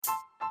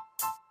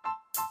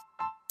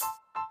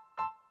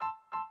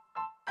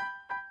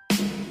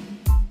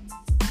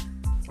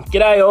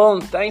G'day all,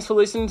 and thanks for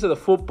listening to the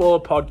Footballer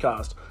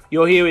Podcast.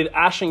 You're here with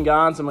Ash and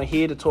Garns, and we're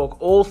here to talk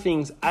all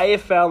things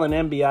AFL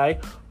and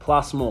NBA,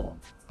 plus more.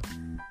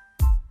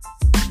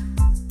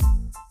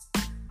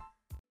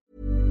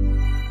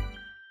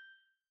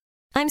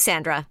 I'm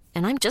Sandra,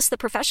 and I'm just the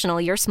professional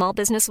your small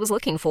business was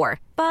looking for.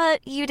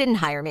 But you didn't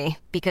hire me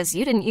because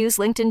you didn't use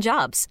LinkedIn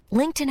Jobs.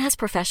 LinkedIn has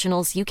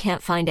professionals you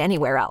can't find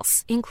anywhere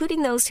else,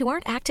 including those who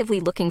aren't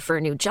actively looking for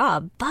a new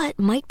job, but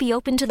might be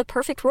open to the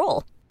perfect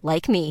role,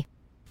 like me.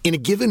 In a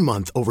given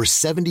month, over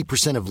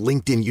 70% of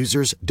LinkedIn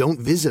users don't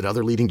visit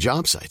other leading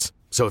job sites.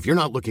 So if you're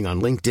not looking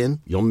on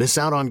LinkedIn, you'll miss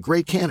out on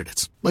great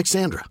candidates like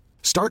Sandra.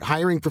 Start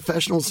hiring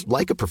professionals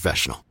like a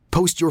professional.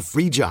 Post your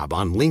free job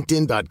on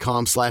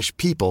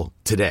linkedin.com/people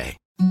today.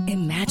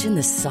 Imagine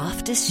the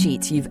softest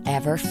sheets you've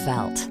ever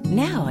felt.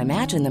 Now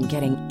imagine them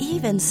getting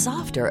even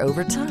softer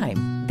over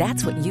time.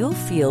 That's what you'll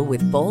feel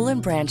with Boll &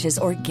 Branch's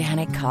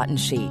organic cotton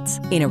sheets.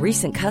 In a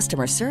recent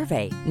customer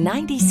survey,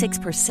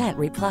 96%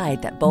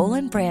 replied that Boll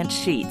 & Branch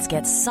sheets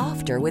get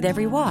softer with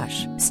every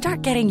wash.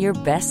 Start getting your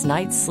best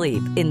night's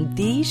sleep in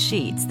these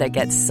sheets that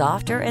get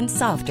softer and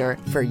softer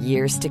for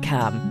years to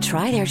come.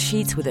 Try their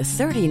sheets with a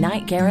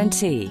 30-night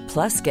guarantee.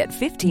 Plus, get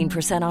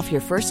 15% off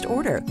your first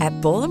order at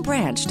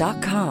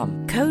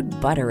bollandbranch.com. Code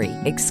BUTTERY.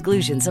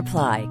 Exclusions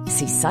apply.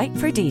 See site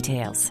for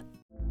details.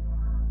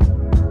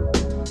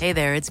 Hey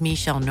there, it's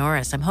Michelle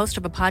Norris. I'm host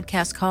of a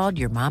podcast called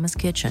Your Mama's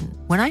Kitchen.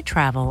 When I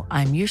travel,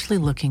 I'm usually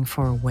looking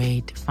for a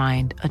way to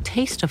find a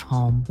taste of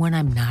home when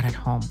I'm not at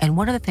home. And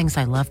one of the things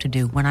I love to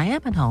do when I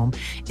am at home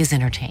is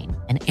entertain.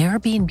 And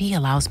Airbnb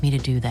allows me to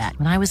do that.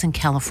 When I was in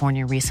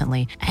California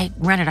recently, I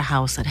rented a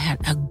house that had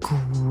a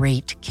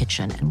great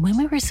kitchen. And when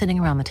we were sitting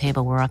around the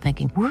table, we're all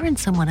thinking, we're in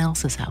someone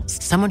else's house.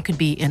 Someone could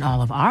be in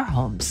all of our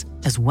homes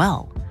as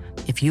well.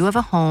 If you have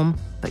a home,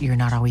 but you're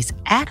not always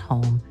at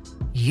home,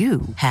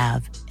 you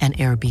have an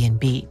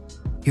Airbnb.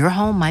 Your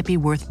home might be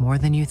worth more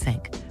than you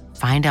think.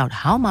 Find out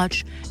how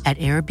much at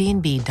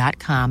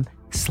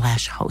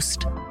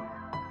airbnb.com/host.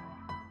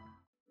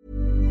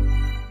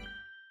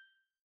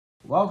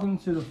 Welcome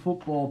to the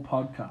Football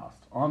Podcast.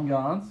 I'm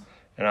Garns,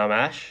 And I'm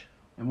Ash.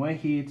 and we're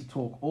here to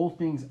talk all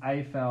things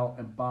AFL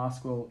and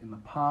basketball in the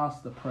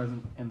past, the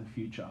present, and the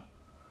future.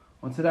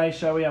 On today's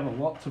show, we have a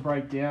lot to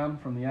break down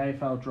from the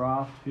AFL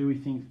draft, who we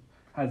think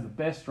has the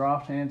best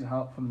draft hand to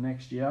help for the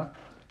next year.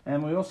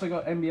 And we also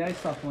got NBA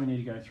stuff we need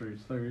to go through.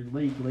 So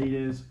league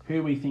leaders,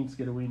 who we think's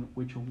going to win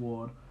which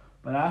award.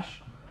 But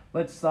Ash,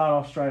 let's start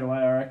off straight away,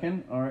 I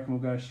reckon. We'll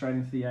go straight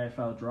into the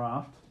AFL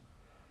draft.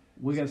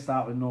 We're going to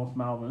start with North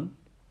Melbourne,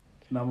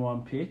 number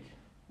one pick.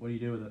 What do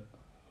you do with it?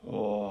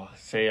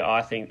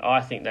 I think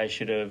they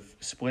should have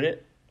split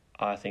it.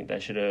 I think they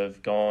should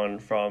have gone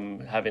from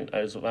having,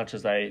 as much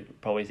as they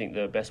probably think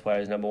the best player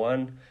is number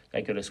one,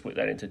 they could have split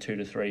that into 2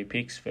 to 3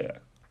 picks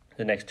for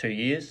the next 2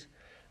 years.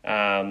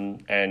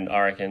 And I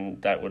reckon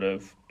that would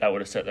have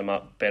set them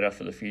up better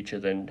for the future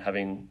than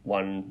having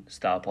one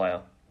star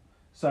player.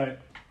 So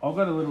I've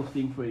got a little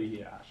thing for you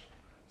here, Ash.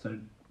 So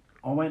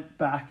I went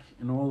back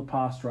in all the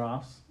past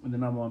drafts with the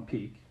number one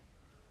pick.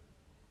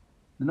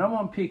 The number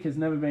one pick has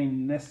never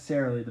been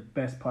necessarily the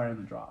best player in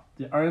the draft.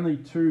 The only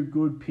 2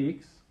 good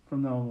picks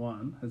from number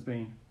one has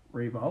been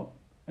Revolt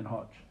and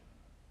Hodge.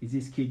 Is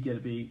this kid going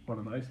to be one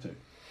of those 2?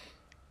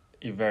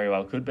 It very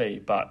well could be,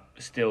 but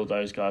still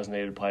those guys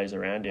needed players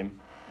around him.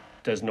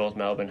 Does North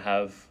Melbourne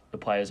have the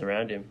players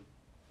around him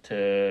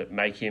to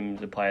make him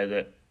the player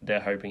that they're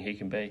hoping he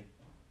can be?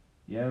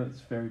 Yeah,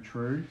 that's very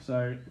true.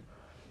 So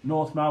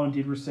North Melbourne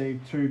did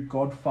receive 2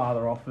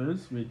 Godfather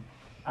offers with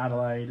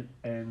Adelaide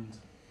and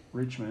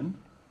Richmond,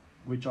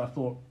 which I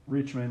thought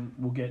Richmond,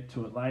 will get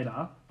to it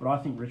later, but I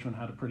think Richmond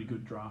had a pretty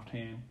good draft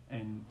hand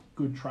and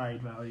good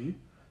trade value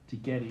to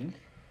get in,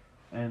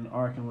 and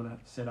I reckon would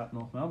have set up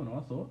North Melbourne,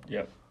 I thought.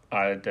 Yep,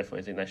 I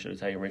definitely think they should have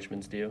taken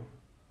Richmond's deal.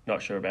 Not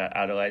sure about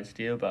Adelaide's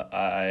deal, but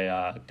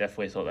I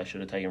definitely thought they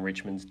should have taken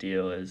Richmond's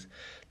deal, as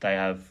they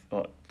have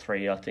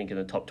 3, I think, in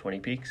the top 20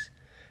 picks.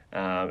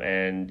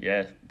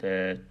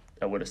 They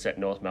would have set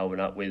North Melbourne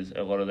up with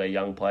a lot of their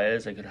young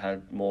players. They could have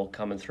had more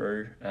coming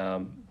through.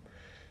 North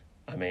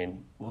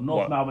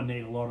Melbourne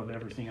need a lot of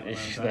everything at the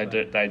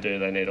moment. They do.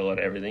 They need a lot of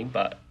everything.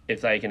 But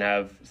if they can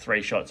have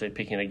 3 shots at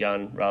picking a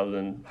gun rather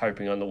than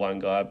hoping on the one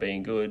guy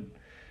being good,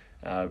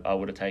 I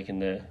would have taken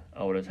the.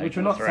 Which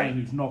we're not saying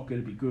he's not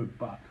going to be good,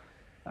 but.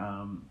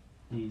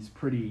 He's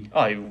pretty...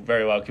 He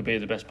very well could be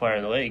the best player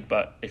in the league,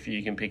 but if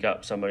you can pick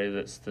up somebody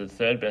that's the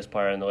 3rd best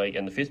player in the league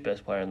and the 5th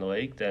best player in the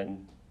league,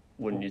 then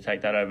wouldn't you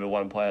take that over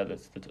one player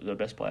that's the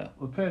best player?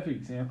 Well, the perfect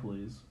example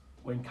is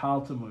when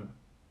Carlton were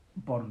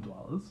bottom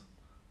dwellers,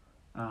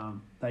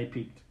 they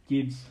picked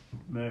Gibbs,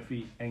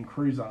 Murphy and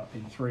Cruiser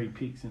in 3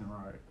 picks in a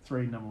row,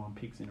 3 number one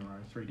picks in a row,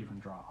 3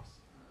 different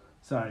drafts.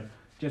 So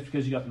just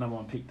because you got the number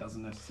one pick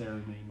doesn't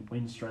necessarily mean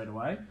win straight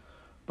away,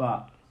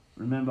 but...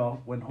 Remember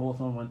when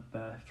Hawthorn went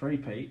the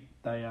 3-peat,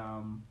 they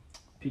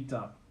picked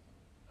up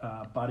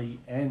Buddy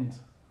and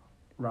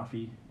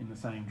Ruffy in the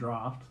same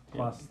draft,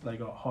 plus they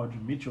got Hodge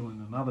and Mitchell in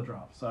another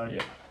draft. So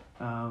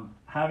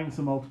having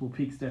some multiple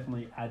picks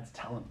definitely adds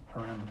talent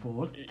around the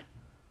board.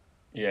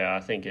 Yeah,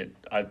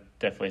 I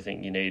definitely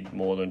think you need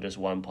more than just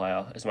one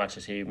player. As much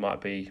as he might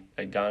be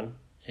a gun,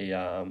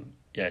 I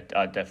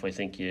definitely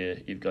think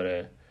you've got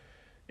to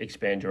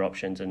expand your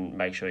options and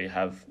make sure you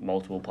have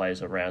multiple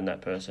players around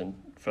that person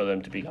for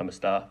them to become a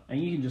star.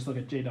 And you can just look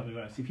at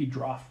GWS. If you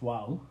draft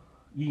well,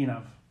 you can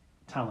have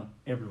talent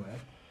everywhere.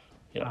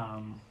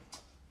 Yeah.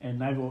 And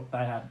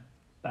they had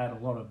a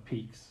lot of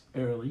picks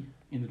early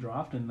in the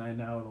draft, and they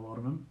nailed a lot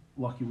of them.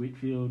 Lockie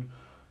Whitfield,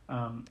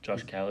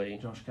 Josh Kelly,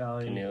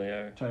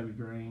 Cornelio, Toby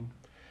Green,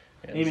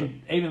 Yeah,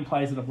 even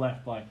players that have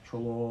left like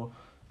Treloar,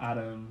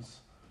 Adams,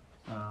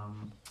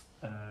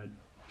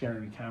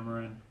 Jeremy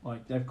Cameron.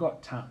 Like they've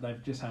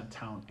just had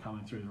talent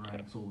coming through the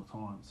ranks all the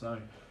time. So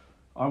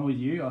I'm with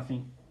you. I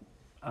think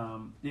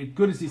as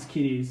good as this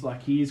kid is,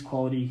 like he is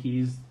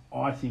quality.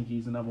 I think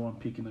he's the number one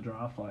pick in the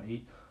draft. Like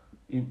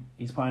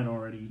he's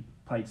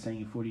played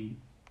senior footy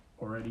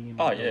already.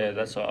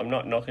 That's what, I'm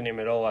not knocking him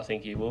at all. I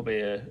think he will be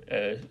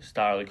a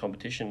star of the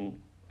competition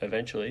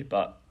eventually,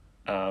 but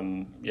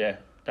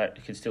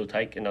that could still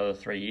take another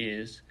 3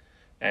 years.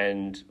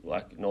 And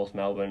like North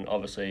Melbourne,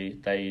 obviously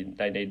they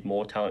need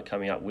more talent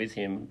coming up with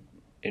him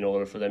in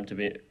order for them to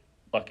be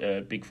like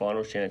a big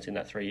finals chance in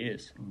that 3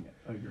 years.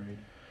 Yeah, agreed.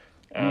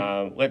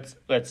 Let's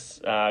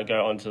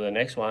go on to the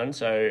next one.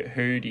 So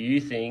who do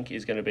you think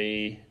is going to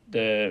be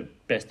the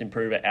best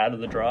improver out of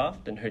the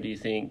draft, and who do you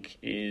think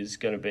is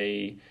going to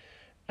be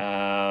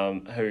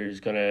who's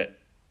going to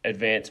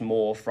advance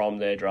more from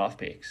their draft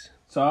picks?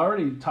 So I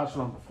already touched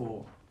on it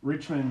before.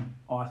 Richmond,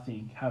 I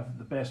think, have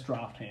the best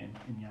draft hand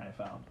in the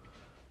AFL.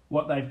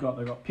 What they've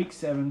got pick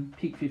 7,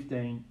 pick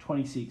 15,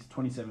 26,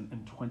 27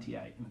 and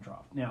 28 in the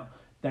draft. Now,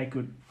 they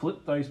could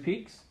flip those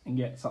picks and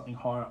get something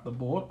higher up the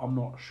board. I'm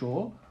not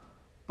sure.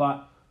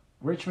 But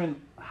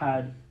Richmond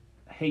had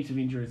heaps of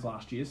injuries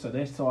last year, so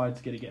their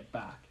side's going to get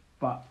back.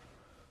 But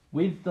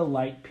with the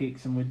late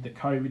picks and with the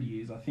COVID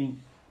years, I think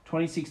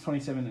 26,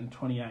 27 and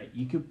 28,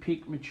 you could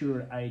pick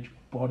mature age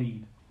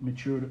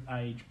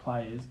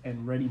players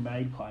and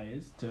ready-made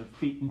players to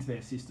fit into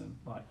their system.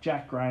 Like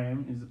Jack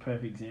Graham is a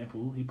perfect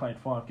example. He played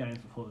 5 games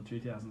before the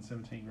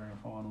 2017 grand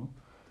final,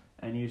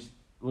 and you just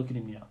look at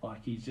him now,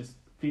 like he just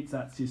fits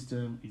that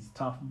system. He's a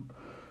tough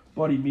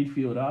body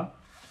midfielder.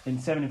 In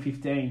 7 and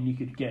 15, you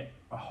could get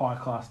a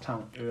high-class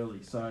talent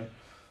early. So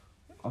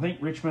I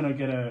think Richmond are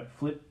going to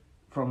flip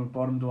from a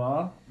bottom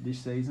dweller this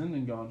season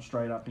and going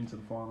straight up into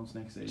the finals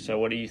next season. So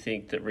what do you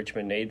think that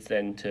Richmond needs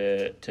then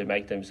to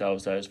make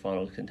themselves those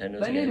final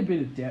contenders? They need a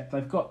bit of depth.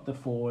 They've got the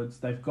forwards.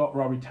 They've got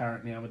Robbie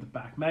Tarrant now with the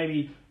back.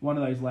 Maybe one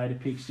of those later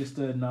picks, just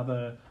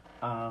another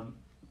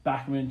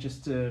backman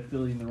just to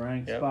fill in the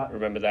ranks. Yep. But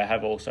remember, they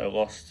have also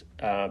lost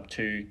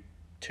two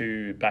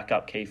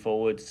backup key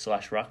forwards /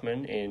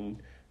 ruckman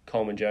in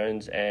Coleman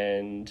Jones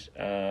and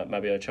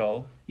Mabior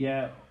Chol.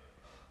 Yeah.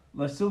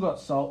 They've still got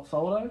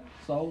Soldo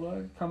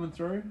coming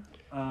through.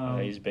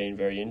 He's been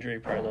very injury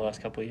prone the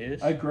last couple of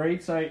years.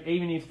 Agreed. So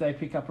even if they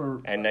pick up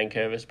and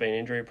Nankervis been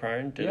injury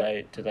prone, do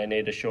they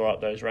need to shore up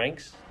those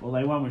ranks? Well,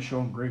 they won with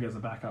Sean Grigg as a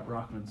backup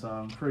ruckman, so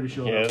I'm pretty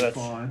sure that's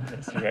fine.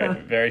 That's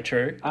very, very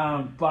true.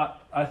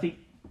 But I think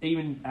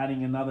even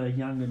adding another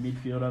younger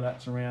midfielder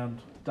that's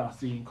around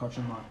Dusty and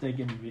Cochin, like they're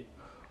getting a bit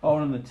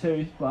old in the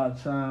tooth.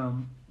 But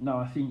no,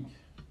 I think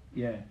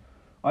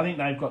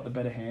they've got the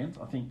better hands.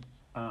 I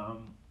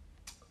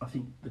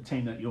think the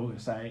team that you're going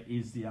to say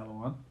is the other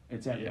one.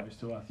 It's out of those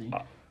two, I think.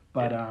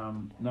 But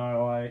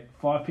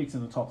 5 picks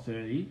in the top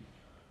 30.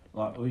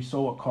 Like we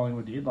saw what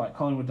Collingwood did. Like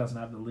Collingwood doesn't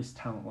have the list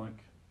talent like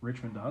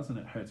Richmond does, and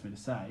it hurts me to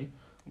say.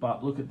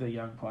 But look at the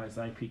young players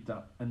they picked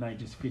up, and they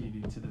just fitted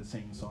into the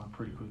senior side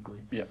pretty quickly.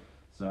 Yeah.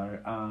 So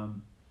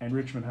and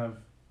Richmond have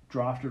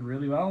drafted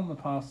really well in the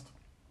past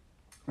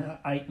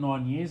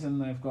 8-9 years,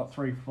 and they've got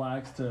 3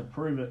 flags to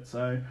prove it.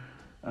 So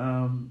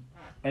and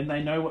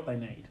they know what they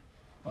need.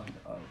 I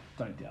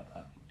don't doubt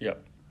that.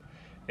 Yep.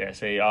 Yeah,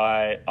 see,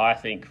 I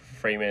think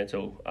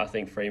Fremantle's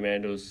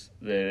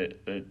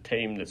the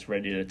team that's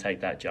ready to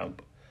take that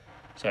jump.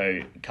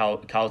 So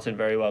Carlton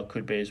very well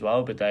could be as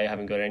well, but they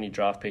haven't got any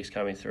draft picks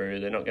coming through.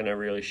 They're not going to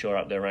really shore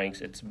up their ranks.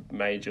 It's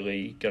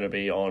majorly going to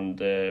be on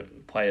the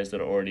players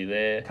that are already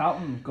there.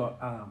 Carlton got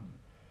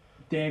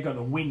they've got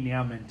a win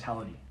now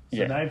mentality.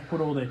 So they've put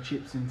all their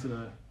chips into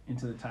the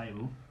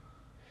table,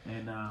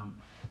 and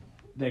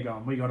they're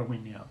going, we got to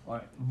win now.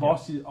 Like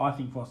I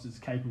think Voss is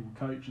a capable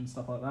coach and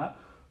stuff like that.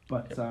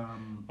 But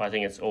I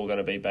think it's all going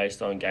to be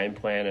based on game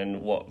plan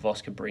and what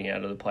Voss can bring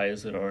out of the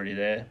players that are already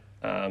there.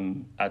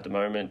 At the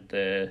moment,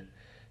 they're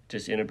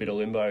just in a bit of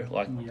limbo.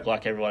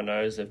 Like everyone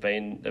knows, they've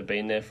been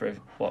there for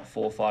 4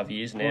 or 5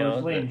 years now.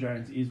 Well, if Liam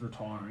Jones is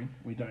retiring,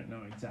 we don't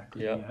know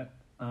exactly yet.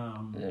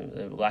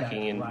 They're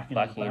lacking in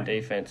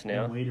defence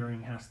now. And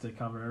Wiedering has to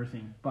cover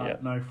everything.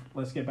 But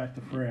let's get back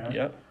to Freo.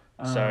 Yep.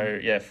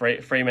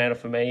 Fremantle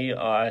for me,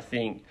 I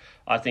think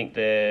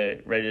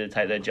they're ready to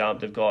take their jump.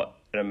 They've got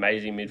an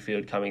amazing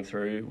midfield coming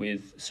through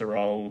with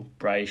Sarong,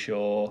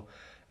 Brayshaw.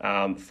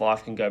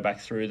 Fife can go back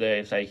through there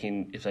if they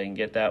can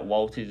get that.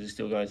 Walters is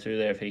still going through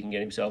there if he can get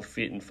himself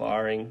fit and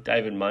firing.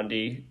 David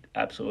Mundy,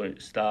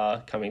 absolute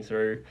star coming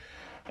through.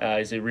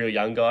 He's a real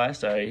young guy,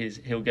 so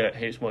he'll get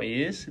heaps more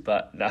years.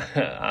 But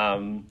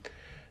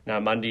no,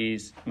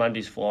 Mundy's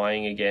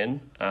flying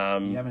again.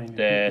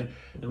 The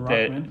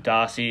ruckman.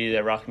 Darcy,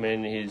 their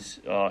ruckman,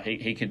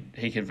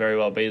 he could very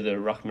well be the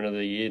ruckman of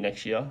the year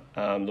next year.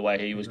 The way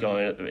he was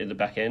going at the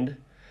back end.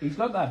 He's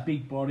got that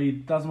big body,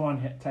 doesn't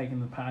mind taking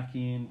the pack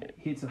in,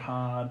 hits it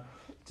hard,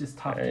 just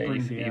tough to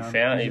bring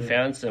down. He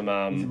found some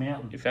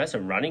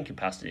running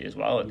capacity as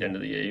well at the end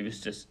of the year.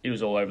 He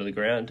was all over the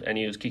ground and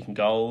he was kicking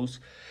goals,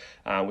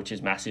 which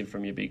is massive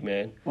from your big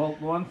man. Well,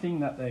 one thing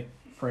that the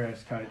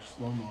Freo's coach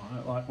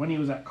Longmire, like when he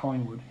was at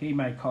Collingwood, he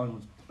made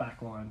Collingwood's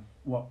backline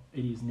what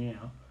it is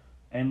now.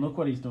 And look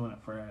what he's doing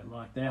at Freo.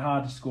 Like, they're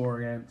hard to score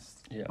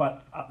against,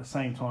 but at the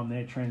same time,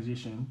 their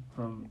transition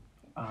from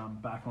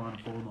backline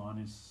to forward line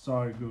is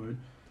so good.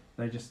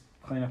 They just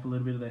clean up a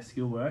little bit of their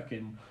skill work,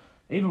 and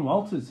even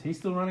Walters, he's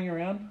still running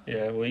around.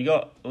 Yeah,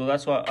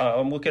 that's why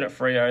I'm looking at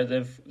Freo.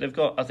 They've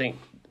got, I think,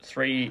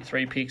 three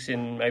picks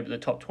in maybe the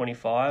top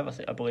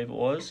 25. I believe it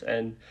was,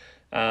 and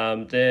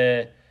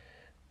they're.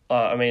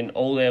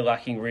 All they're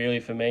lacking really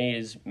for me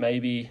is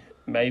maybe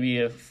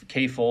a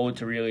key forward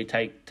to really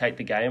take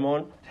the game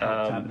on,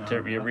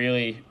 to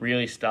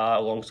really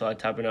start alongside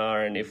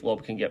Tabernar, and if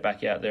Lob can get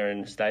back out there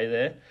and stay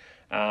there.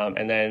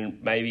 And then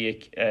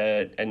maybe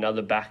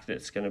another back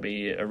that's going to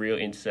be a real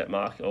intercept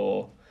mark,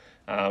 or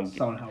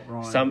someone help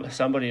Ryan.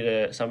 Somebody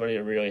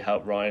to really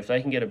help Ryan. If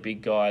they can get a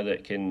big guy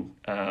that can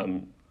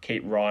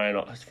keep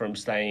Ryan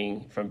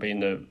from being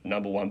the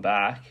number one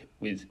back,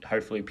 with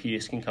hopefully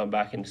Pearce can come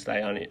back and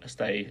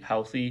stay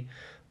healthy,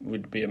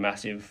 would be a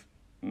massive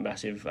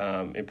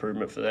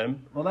improvement for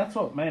them. Well, that's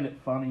what made it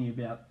funny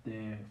about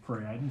their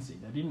free agency.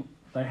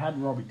 They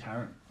had Robbie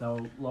Tarrant. They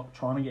were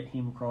trying to get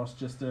him across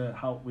just to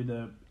help with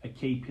a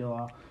key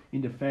pillar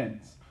in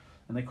defence,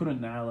 and they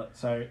couldn't nail it.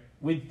 So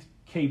with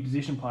key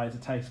position players,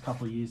 it takes a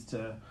couple of years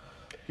to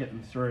get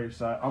them through.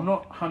 So I'm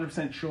not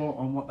 100% sure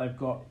on what they've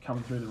got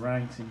coming through the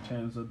ranks in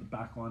terms of the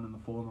back line and the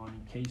forward line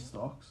in key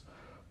stocks.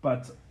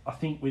 But I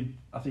think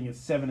it's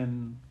 7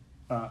 and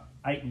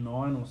 8 and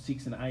 9 or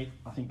 6 and 8.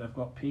 I think they've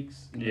got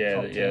picks.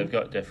 They've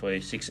got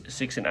definitely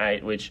 6 and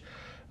 8, which.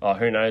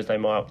 Who knows? They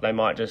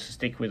might just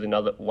stick with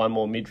one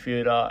more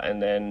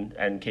midfielder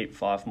and keep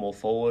 5 more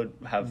forward.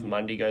 Have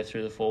Mundy go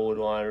through the forward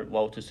line,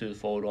 Walters through the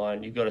forward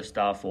line. You've got a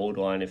star forward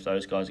line if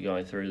those guys are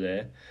going through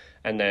there,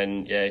 and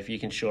then if you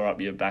can shore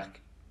up your back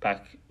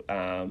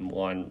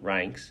line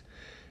ranks,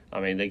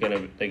 they're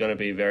gonna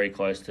be very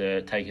close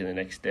to taking the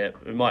next step.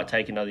 It might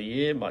take another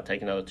year, might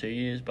take another 2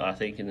 years, but I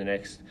think in the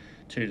next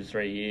 2 to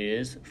 3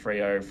 years,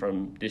 Freo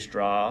from this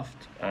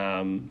draft.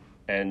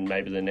 And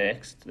maybe the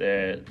next,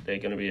 they're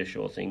going to be a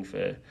sure thing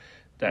for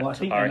that. Well, I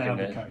think they nailed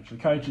the coach. The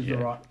coach is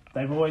right.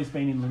 They've always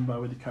been in limbo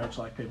with the coach.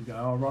 Like, people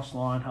go, Ross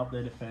Lyon helped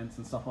their defence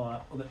and stuff like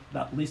that. Well,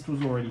 that list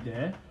was already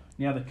there.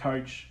 Now the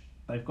coach,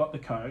 they've got the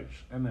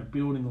coach, and they're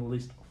building the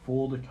list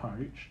for the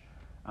coach.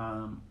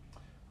 I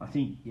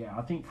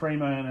think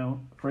Fremantle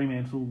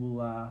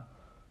will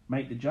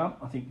make the jump.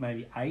 I think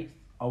maybe 8th.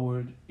 I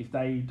would, if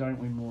they don't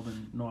win more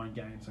than 9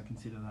 games, I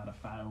consider that a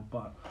fail.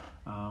 But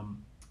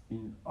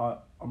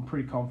I'm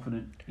pretty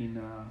confident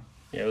in.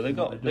 They've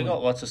got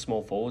lots of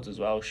small forwards as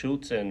well.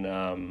 Schultz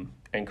and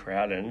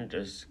Crowden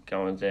just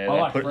going there.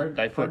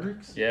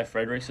 Fredericks.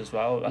 Fredericks as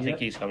well. I think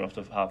he's coming off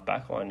the half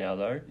back line now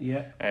though.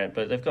 Yeah.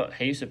 But they've got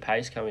heaps of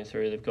pace coming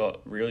through. They've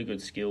got really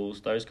good skills.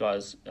 Those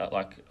guys,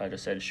 like I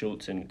just said,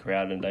 Schultz and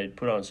Crowden, they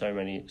put on so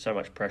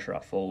much pressure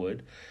up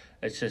forward.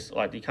 It's just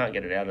like you can't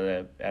get it out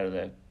of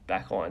their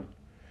back line.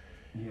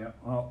 Yeah.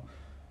 Well.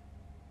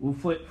 We'll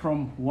flip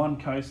from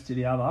one coast to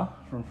the other,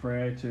 from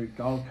Freo to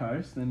Gold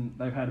Coast, and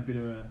they've had a bit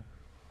of a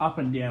up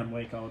and down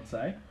week, I would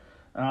say.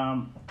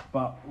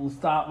 But we'll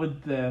start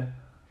with the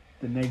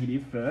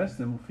negative first,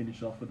 then we'll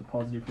finish off with the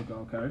positive for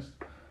Gold Coast.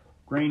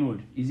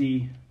 Greenwood, is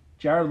he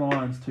Jared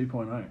Lyons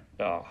 2.0?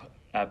 Oh,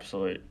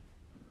 absolute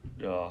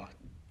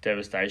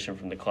devastation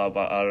from the club.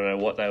 I don't know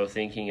what they were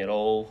thinking at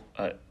all.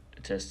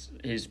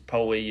 He's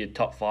probably your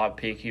top 5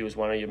 pick. He was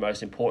one of your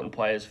most important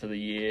players for the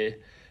year.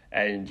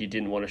 And you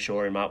didn't want to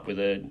shore him up with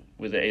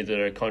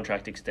either a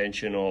contract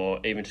extension or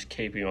even just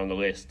keep him on the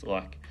list.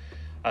 Like,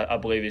 I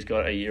believe he's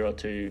got a year or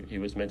two. He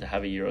was meant to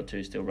have a year or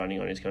two still running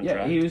on his contract.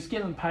 Yeah, he was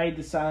getting paid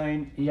the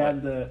same. He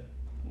had the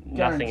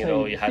nothing at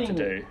all you had to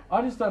do.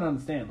 I just don't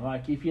understand.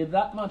 Like, if you're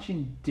that much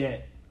in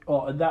debt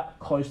or that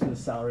close to the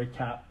salary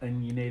cap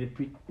and you need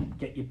to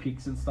get your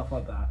picks and stuff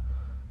like that,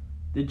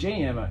 the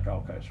GM at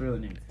Gold Coast really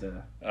needs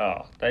to.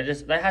 Oh, they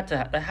had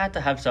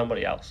to have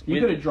somebody else. You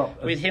could have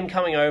dropped with him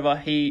coming over.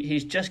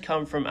 He's just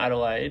come from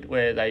Adelaide,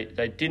 where they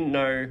didn't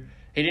know.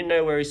 He didn't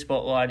know where he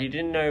spotlighted. He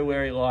didn't know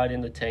where he lied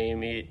in the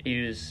team.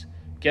 He was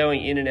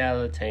going in and out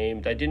of the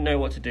team. They didn't know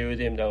what to do with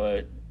him.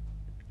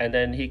 And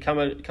then he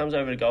comes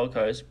over to Gold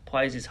Coast,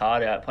 plays his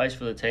heart out, plays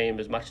for the team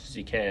as much as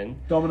he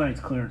can. Dominates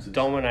clearances.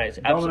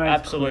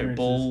 Absolute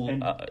bull.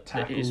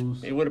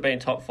 Tackles. He would have been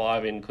top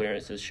 5 in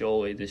clearances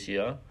surely this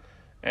year.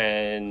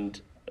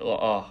 And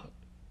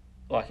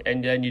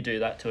then you do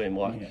that to him,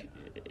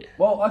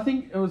 Well, I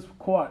think it was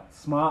quite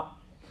smart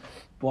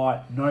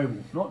by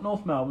Noble, not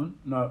North Melbourne,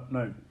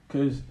 no,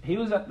 because he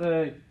was at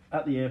the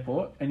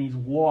airport and his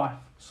wife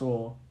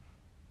saw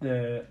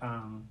the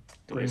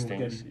Greenwood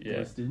getting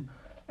listed,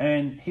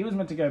 and he was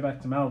meant to go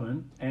back to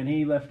Melbourne, and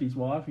he left his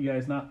wife. He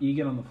goes, "Nah, you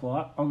get on the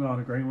flight. I'm going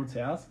to Greenwood's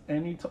house,"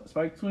 and he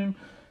spoke to him,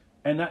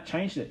 and that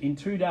changed it. In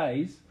 2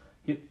 days,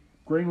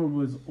 Greenwood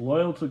was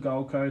loyal to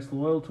Gold Coast,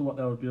 loyal to what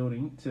they were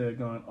building, to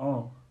going,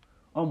 "Oh,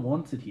 I'm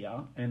wanted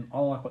here, and I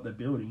like what they're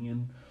building."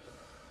 And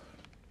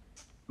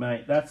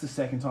mate, that's the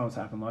second time it's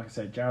happened. Like I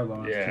said, Jared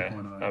Lyons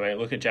 2.0. I mean,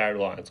 look at Jared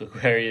Lyons.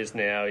 Look where he is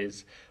now.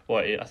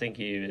 I think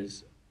he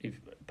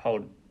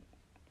polled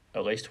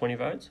at least 20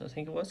 votes. I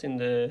think it was in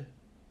the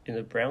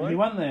Brownlow. He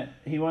won that.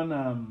 He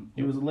won.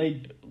 He was a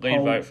lead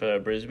vote for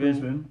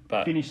Brisbane,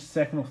 but finished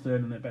second or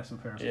third in their best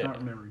and fairest. I can't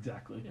remember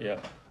exactly. Yeah.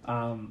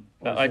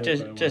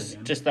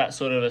 Just that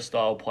sort of a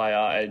style player,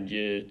 and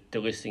you're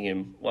delisting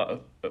him.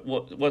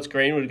 What's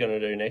Greenwood going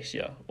to do next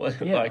year? I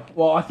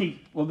think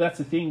that's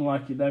the thing.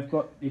 Like, they've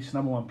got this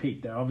number 1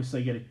 pick. They're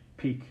obviously going to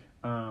pick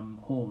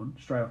Horn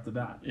straight off the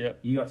bat. Yeah.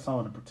 You got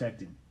someone to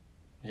protect him.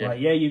 Yeah.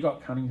 You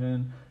got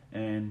Cunnington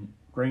and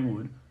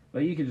Greenwood,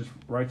 but you could just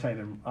rotate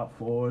them up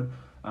forward.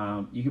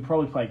 You could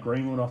probably play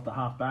Greenwood off the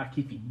half back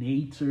if you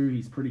need to.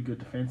 He's pretty good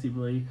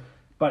defensively.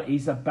 But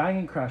he's a bang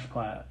and crash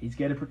player. He's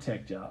going to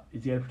protect you.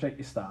 He's going to protect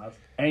your stars,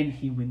 and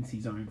he wins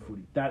his own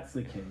footy. That's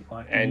the key.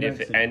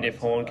 If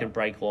Horn can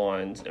break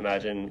lines,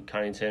 imagine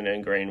Cunnington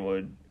and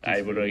Greenwood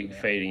able to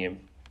feeding him.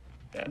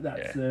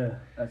 That's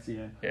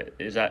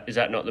Is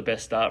that not the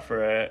best start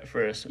for a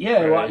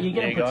you're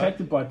getting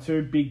protected by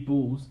 2 big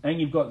bulls, and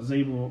you've got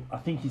Zeeble. I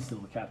think he's still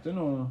the captain,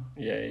 or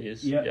he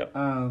is. Yeah. Yep.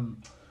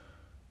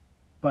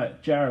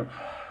 But Jared,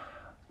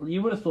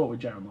 you would have thought with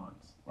Jared Lyons.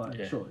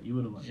 Surely you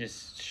would have learned.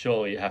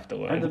 Surely you have to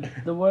learn. And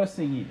the worst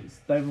thing is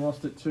they've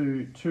lost it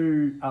to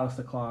 2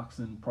 Alistair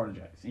Clarkson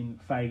projects in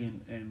Fagan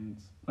and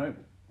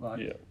Noble.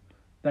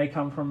 They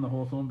come from the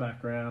Hawthorn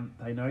background.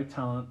 They know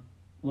talent.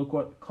 Look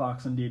what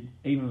Clarkson did,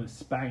 even with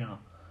Spanger,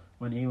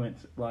 when he went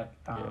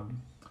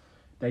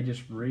they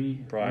just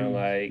Brian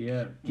Lake,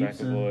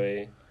 Gibson,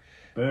 McAvoy,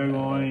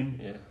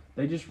 Burgoyne.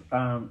 They just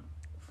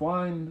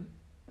find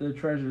the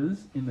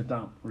treasures in the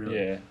dump,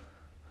 really.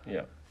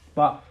 Yeah.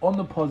 But on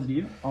the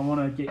positive, I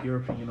want to get your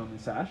opinion on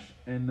this, Ash.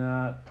 And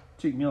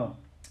Duke Miller,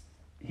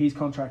 his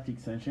contract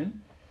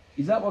extension,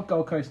 is that what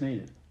Gold Coast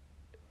needed?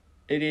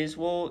 It is.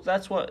 Well,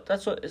 that's what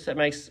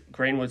makes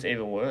Greenwood's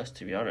even worse,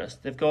 to be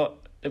honest. They've got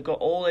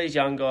all these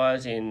young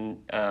guys in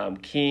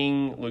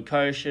King,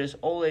 Lukosius,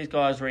 all these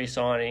guys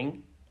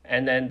re-signing,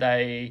 and then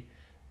now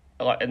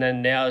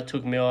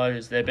Touk Miller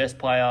is their best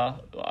player.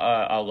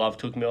 I love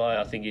Touk Miller.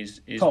 I think he's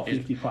top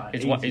 50 player.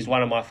 He's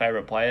one of my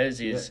favourite players.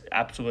 He's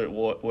absolute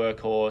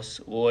workhorse,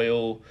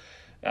 loyal,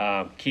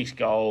 kicks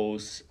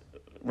goals,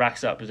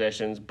 racks up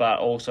possessions, but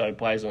also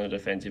plays on the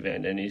defensive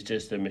end, and he's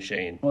just a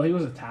machine. Well, he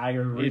was a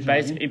tagger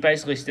originally. He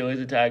basically still is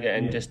a tagger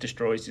and just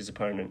destroys his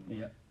opponent.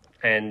 Yeah.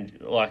 And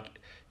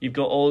you've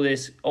got all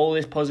this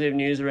positive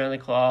news around the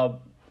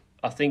club.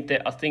 I think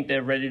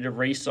they're ready to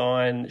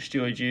re-sign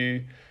Stuart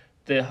Dew.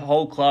 The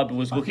whole club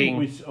was looking.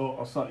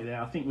 I'll start you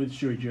there. I think with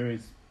Stuart Dew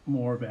is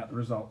more about the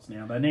results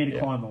now. They need to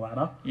climb the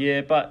ladder.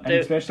 Yeah, but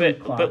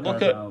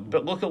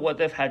look at what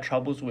they've had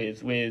troubles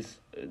with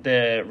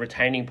their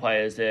retaining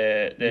players.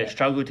 They're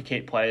struggled to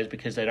keep players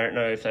because they don't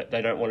know if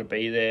they don't want to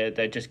be there.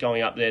 They're just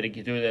going up there to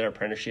do their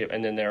apprenticeship,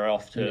 and then they're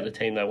off to the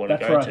team they want to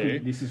go to. I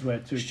think this is where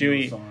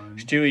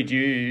Stewie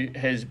Dew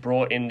has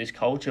brought in this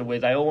culture where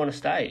they all want to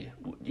stay.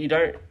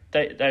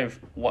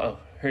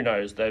 Who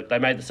knows? They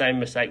made the same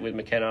mistake with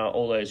McKenna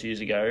all those years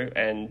ago,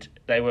 and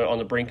they were on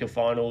the brink of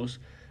finals,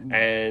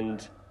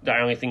 and the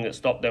only thing that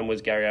stopped them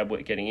was Gary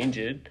Ablett getting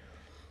injured.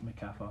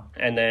 McAfee.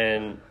 And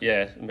then,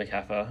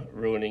 McAfee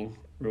ruining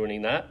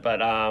that. But,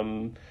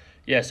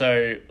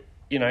 so,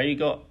 you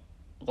got,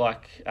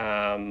 that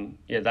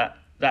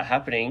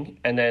happening,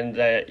 and then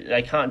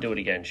they can't do it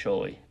again,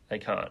 surely. They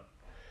can't.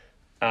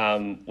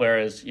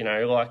 Whereas,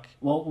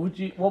 what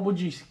would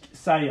you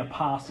say a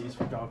pass is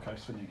for Gold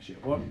Coast for next year?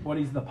 What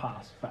is the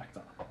pass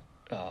factor?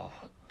 Oh,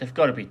 they've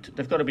got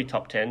to be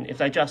top 10. If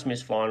they just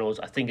miss finals,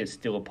 I think it's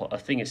still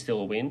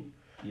a win.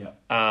 Yeah.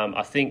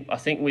 I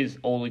think with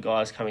all the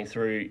guys coming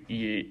through,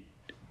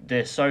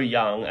 they're so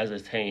young as a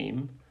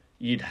team.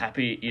 You'd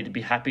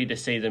be happy to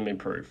see them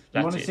improve.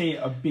 You want to see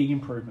a big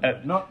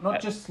improvement,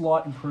 not just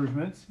slight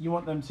improvements. You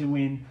want them to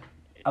win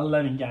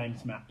 11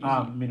 games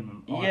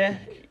minimum.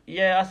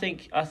 I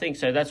think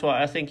so. That's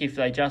why I think if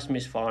they just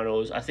miss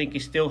finals, I think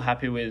you're still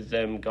happy with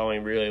them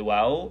going really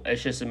well.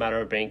 It's just a matter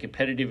of being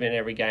competitive in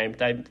every game. If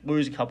they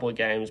lose a couple of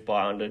games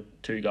by under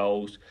 2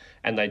 goals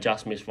and they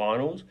just miss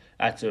finals,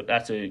 that's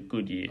a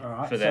good year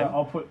for them. So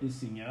I'll put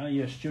this in here.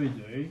 You're Stewie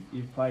Dew.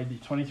 You've played the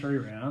 23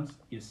 rounds.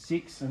 You're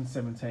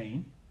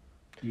 6-17.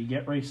 You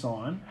get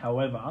re-signed.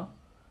 However,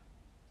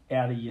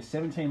 out of your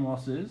 17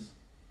 losses,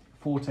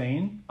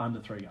 14 under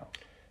 3 goals.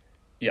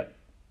 Yep.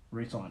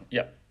 Re-sign.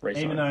 Yep.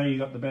 Re-sign. Even though you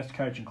got the best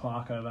coach in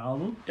Clark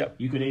available. Yep.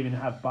 You could even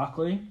have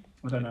Buckley.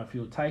 I don't know if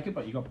he'll take it,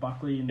 but you got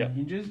Buckley in the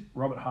hinges.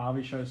 Robert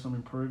Harvey shows some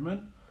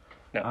improvement.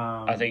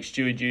 No, I think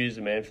Stuart Dew is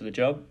the man for the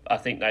job. I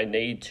think they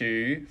need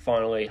to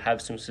finally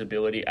have some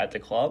stability at the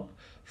club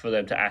for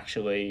them to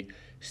actually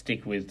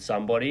stick with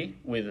somebody,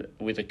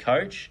 with a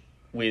coach,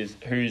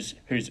 with who's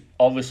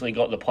obviously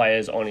got the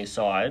players on his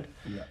side.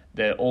 Yeah.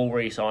 They're all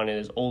re-signing.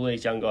 There's all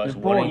these young guys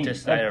wanting to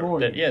stay.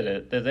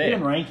 They're there.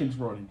 Even Rankin's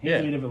brought in. He's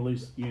a bit of a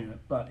loose unit,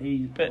 but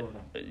he's brought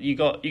in. You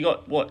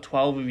got what,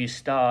 12 of your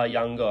star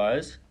young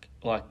guys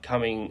like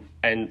coming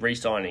and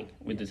re-signing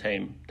with the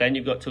team. Then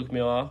you've got Touk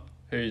Miller,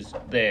 who's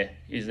there.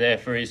 He's there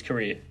for his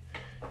career.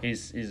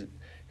 He's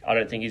I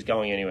don't think he's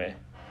going anywhere.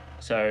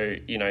 So,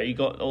 you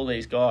got all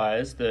these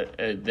guys that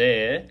are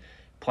there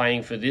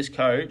playing for this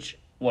coach.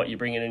 What, you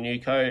bring in a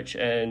new coach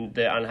and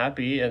they're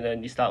unhappy and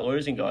then you start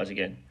losing guys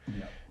again.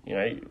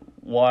 Yeah.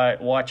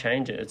 Why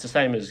change it? It's the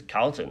same as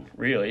Carlton,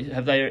 really.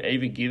 Have they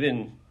even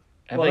given...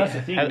 Have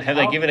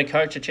they given a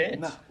coach a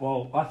chance? No,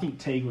 well, I think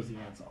Teague was the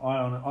answer.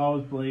 I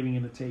was believing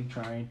in the Teague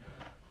train.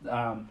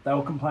 They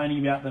were complaining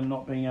about them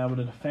not being able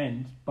to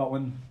defend, but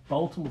when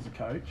Bolton was the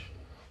coach,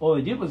 all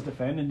they did was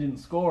defend and didn't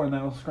score, and they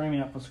were screaming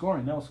out for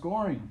scoring. They were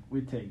scoring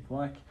with Teague.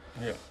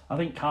 I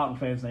think Carlton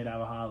fans need to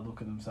have a hard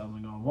look at themselves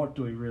and go, what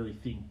do we really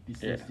think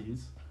this list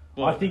is?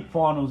 Well, I think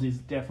finals is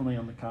definitely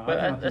on the card.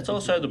 But that's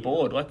also the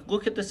board.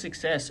 Look at the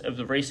success of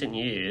the recent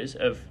years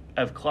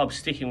of clubs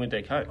sticking with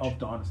their coach. Of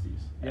dynasties.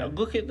 Yeah.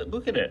 Look at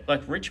it.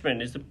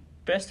 Richmond is the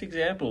best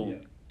example.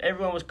 Yeah.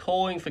 Everyone was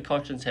calling for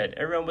Cochin's head.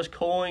 Everyone was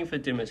calling for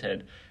Dimmer's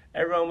head.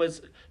 Everyone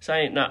was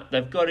saying, "No,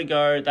 they've got to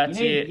go. That's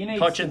it.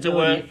 Cochin's the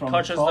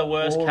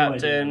worst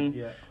captain.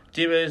 Yeah.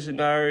 Dimmers,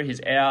 no,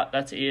 he's out.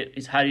 That's it.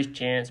 He's had his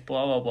chance.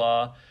 Blah blah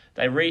blah."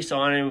 They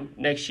re-sign him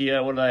next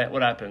year. What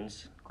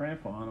happens?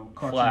 Grand final.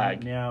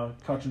 Flag. Now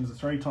Cochin's a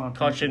 3-time.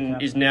 Cochin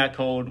is now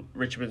called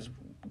Richmond's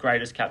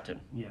greatest captain.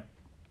 Yeah,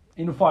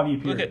 in a 5-year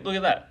period. Look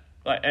at that.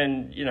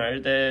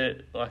 They're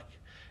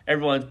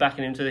everyone's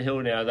backing him to the hill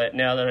now.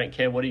 Now they don't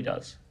care what he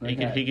does.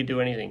 Okay. He could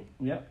do anything.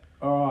 Yep.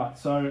 All right.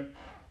 So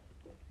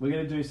we're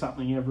going to do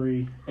something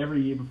every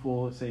year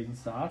before the season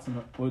starts,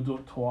 and we'll do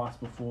it twice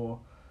before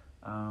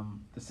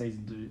the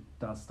season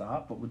does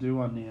start. But we'll do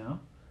one now.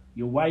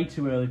 Your way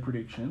too early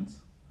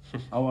predictions.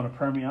 I want a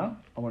Premier,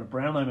 I want a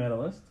Brownlow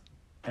medalist,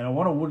 and I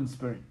want a wooden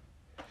spoon.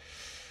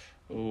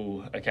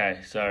 Ooh, okay,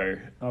 so...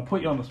 I'll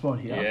put you on the spot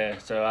here. Yeah,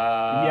 so...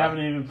 If you haven't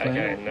even planned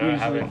okay, no, I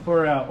haven't.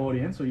 For our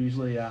audience, we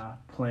usually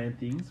plan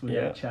things with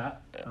our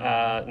chat.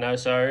 No,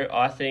 so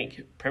I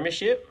think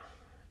Premiership,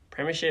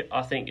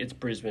 I think it's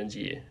Brisbane's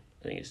year.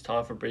 I think it's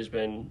time for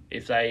Brisbane,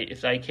 if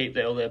they keep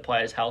all their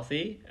players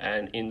healthy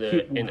and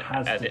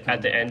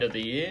at the end of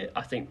the year,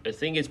 I think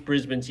it's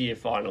Brisbane's year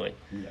finally.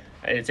 Yeah.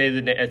 And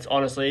it's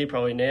honestly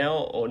probably now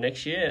or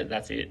next year.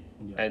 That's it,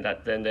 and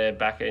then they're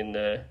back in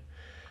the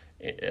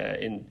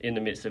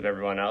midst of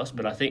everyone else.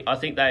 But I think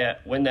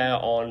when they're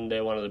on,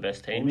 they're one of the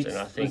best teams. And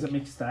I think was it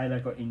McStay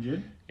that got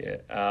injured?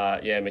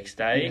 Yeah,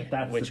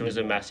 McStay, which was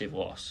a massive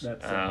loss.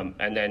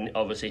 And then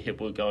obviously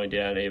Hipwood going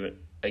down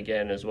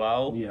again as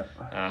well. Yeah.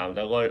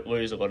 They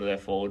lose a lot of their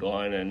forward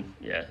line, and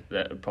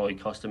that would probably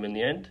cost them in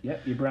the end. Yeah,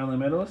 your Brownlow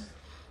medalist?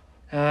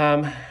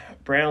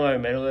 Brownlow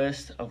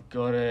medalist, I've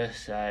got to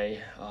say,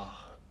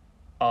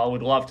 I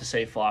would love to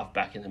see Fife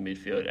back in the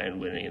midfield and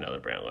winning another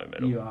Brownlow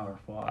medal. You are a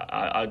Fife.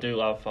 I do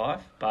love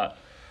Fife, but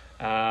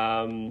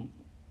I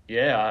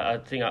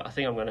think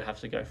I'm going to have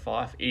to go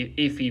Fife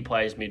if he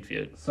plays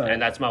midfield,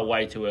 and that's my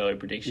way too early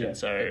prediction.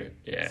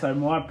 Yeah. So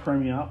my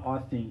Premier, I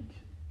think.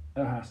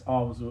 I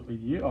was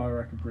with you. I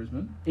reckon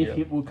Brisbane. If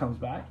Hipwood comes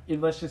back,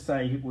 let's just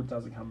say Hipwood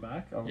doesn't come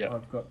back,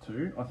 I've got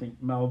two. I think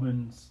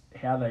Melbourne's,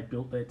 how they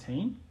built their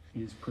team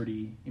is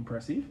pretty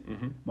impressive.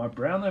 Mm-hmm. My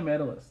Brownlow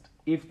medalist,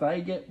 if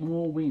they get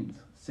more wins,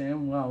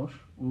 Sam Welsh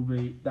will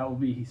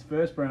be his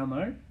first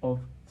Brownlow of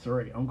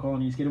 3. I'm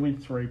calling he's going to win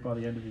 3 by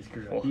the end of his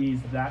career. Oh.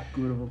 He's that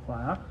good of a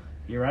player.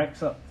 He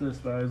racks up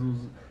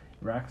disposals,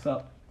 racks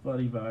up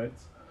bloody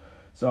votes.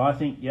 So I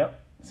think,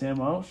 Sam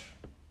Welsh.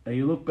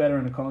 You look better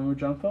in a Collingwood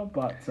jumper,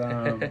 but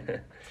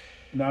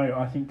no,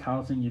 I think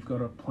Carlton, you've got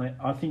to plan.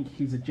 I think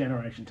he's a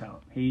generation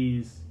talent.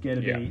 He's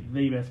going to be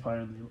the best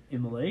player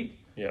in the league.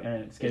 Yeah,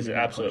 and he's an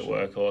absolute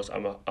workhorse.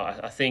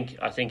 I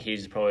think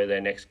he's probably their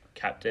next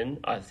captain.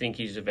 I think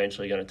he's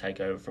eventually going to take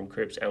over from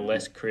Cripps,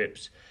 unless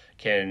Cripps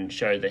can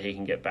show that he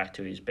can get back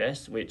to his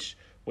best, which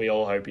we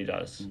all hope he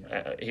does.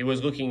 Yeah. He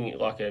was looking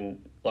like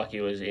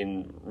he was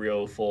in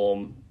real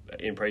form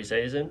in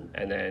pre-season,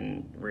 and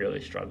then really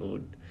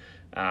struggled.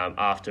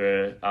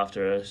 After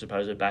a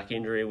supposed back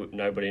injury,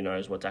 nobody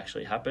knows what's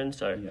actually happened.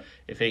 So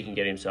if he can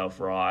get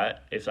himself right,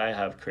 if they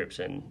have Cripps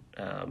and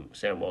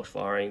Sam Walsh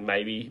firing,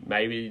 maybe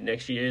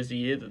next year is the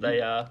year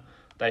that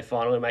they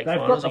finally make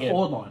finals again. They've got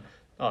the forward line.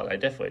 Oh, they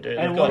definitely do.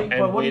 And what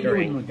do you do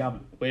with McGovern?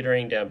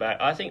 Wiedering down back.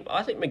 I think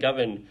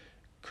McGovern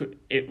could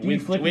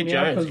with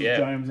Jones.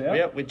 Jones out?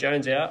 Yeah, with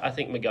Jones out, I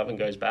think McGovern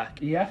goes back.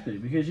 You have to,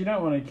 because you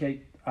don't want to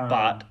keep.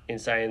 But in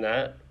saying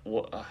that,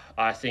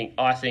 I think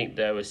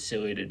they were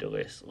silly to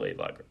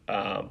leave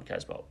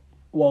Casbolt.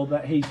 Well,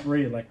 that he's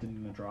re-elected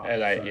in the draft.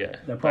 And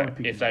they'll probably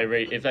pick if him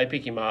if they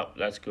pick him up,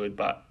 that's good.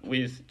 But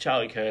with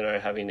Charlie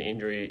Curnow having the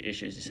injury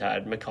issues he's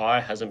had,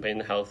 Mackay hasn't been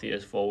the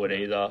healthiest forward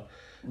either.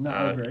 No,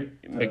 I agree.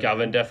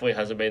 McGovern definitely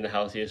hasn't been the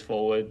healthiest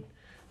forward.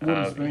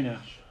 Wooden spoon,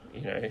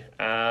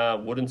 Ash.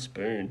 Wooden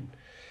spoon.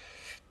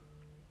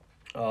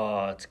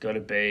 Oh, it's got to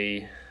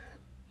be.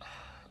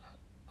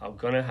 I'm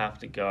gonna have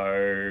to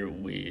go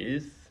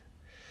with.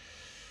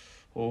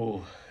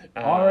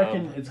 I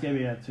reckon it's going to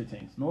be out of two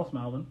teams: North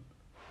Melbourne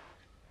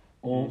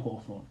or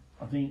Hawthorn.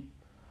 I think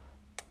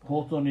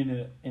Hawthorn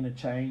in a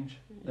change.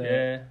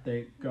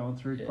 They're going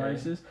through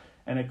places,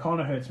 and it kind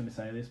of hurts me to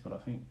say this, but I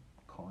think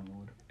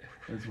Collingwood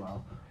as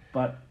well.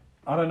 But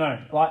I don't know.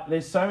 Like,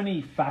 there's so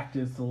many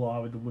factors to lie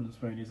with the wooden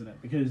spoon, isn't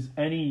it? Because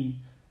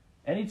any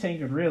team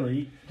could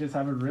really just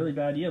have a really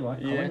bad year, like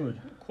Collingwood.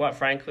 Quite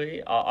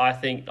frankly, I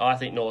think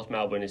North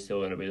Melbourne is still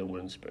going to be the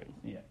wooden spoon.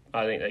 Yeah.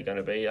 I think they're going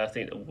to be. I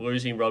think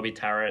losing Robbie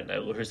Tarrant, they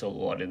lose a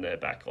lot in their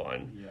back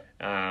line.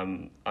 Yeah.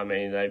 I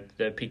mean,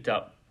 they picked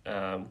up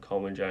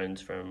Coleman Jones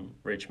from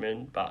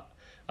Richmond, but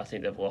I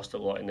think they've lost a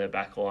lot in their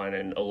back line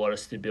and a lot of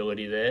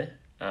stability there,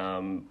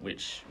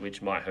 which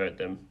might hurt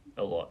them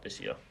a lot this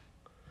year.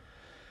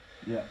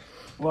 Yeah.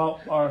 Well,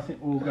 I think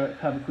we'll go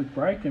have a quick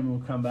break and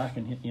we'll come back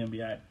and hit the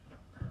NBA.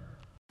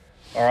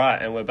 All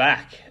right, and we're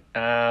back.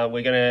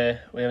 We're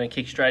gonna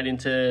kick straight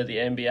into the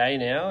NBA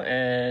now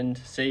and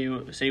see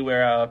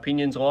where our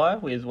opinions lie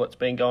with what's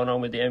been going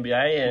on with the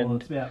NBA. And well,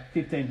 it's about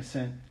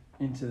 15%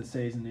 into the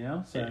season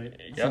now, so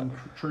some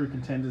true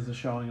contenders are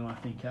showing, I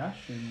think,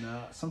 Ash, and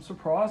some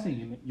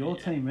surprising. In your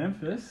team,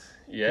 Memphis.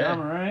 Ja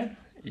Morant.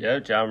 Yeah,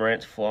 Ja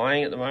Morant's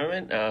flying at the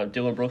moment.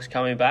 Dylan Brooks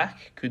coming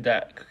back. Could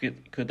that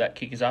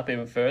kick us up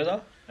even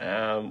further?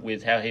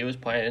 With how he was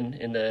playing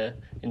in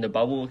the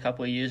bubble a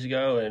couple of years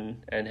ago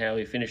and how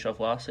he finished off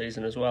last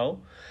season as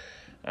well.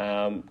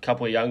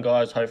 Couple of young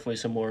guys, hopefully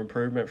some more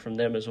improvement from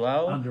them as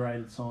well.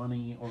 Underrated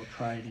signing or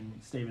trade in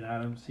Steven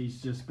Adams.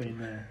 He's just been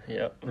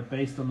the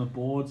beast on the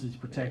boards. He's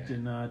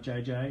protecting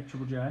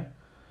Triple J.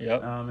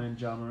 Yep.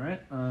 And Ja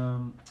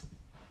Morant.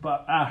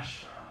 But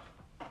Ash,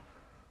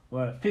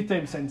 we're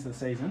 15% into the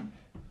season.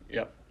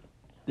 Yep.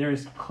 There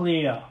is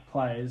clear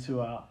players who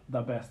are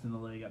the best in the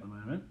league at the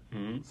moment.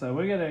 Mm-hmm. So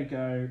we're going to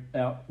go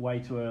out way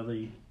too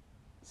early.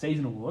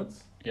 Season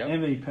awards. Yep.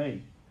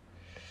 MVP.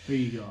 Who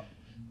you got?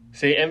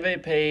 See,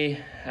 MVP,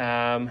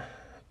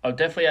 I'll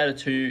definitely add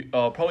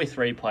probably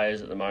three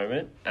players at the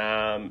moment.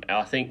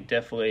 I think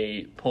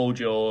definitely Paul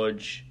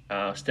George,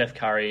 Steph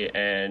Curry,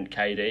 and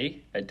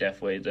KD are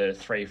definitely the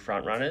three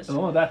front runners.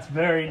 Oh, that's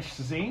very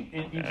interesting.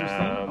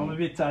 I'm a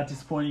bit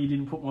disappointed you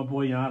didn't put my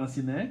boy Giannis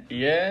in there.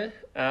 Yeah.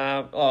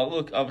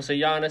 Look, obviously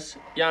Giannis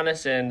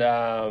and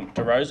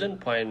DeRozan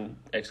playing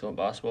excellent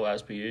basketball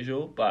as per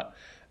usual, but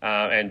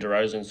and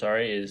DeRozan,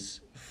 is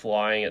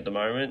flying at the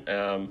moment.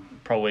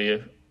 Probably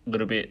a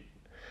little bit,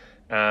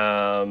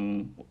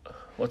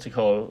 what's it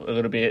called? A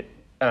little bit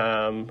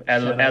out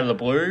of the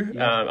blue.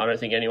 Yeah. I don't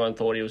think anyone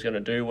thought he was going to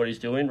do what he's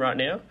doing right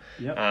now.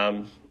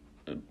 Yep.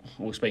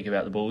 We'll speak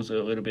about the Bulls a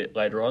little bit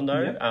later on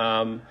though.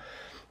 Yep.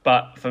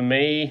 But for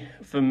me,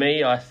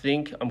 I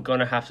think I'm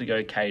going to have to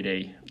go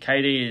KD.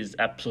 KD is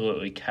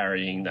absolutely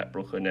carrying that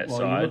Brooklyn Nets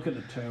side. You look at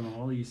the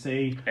turmoil, you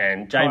see...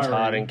 And James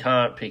Harden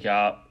can't pick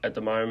up at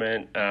the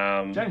moment.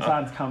 James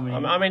Harden's coming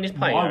he's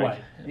playing my way.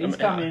 He's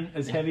come in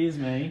as heavy as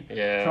me,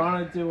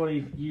 trying to do what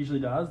he usually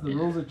does. The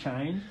rules have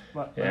changed.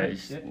 But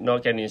he's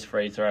not getting his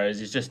free throws.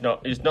 He's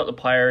not the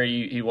player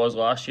he was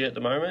last year at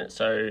the moment.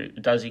 So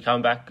does he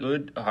come back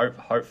good?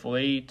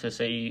 Hopefully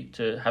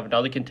to have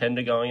another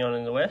contender going on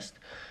in the West.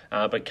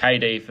 But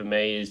KD for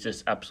me is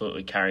just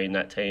absolutely carrying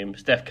that team.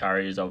 Steph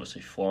Curry is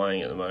obviously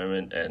flying at the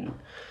moment, and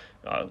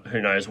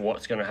who knows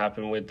what's going to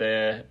happen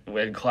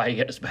when Clay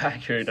gets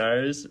back? Who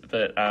knows?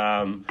 But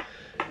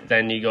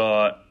then you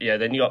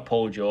got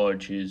Paul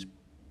George, who's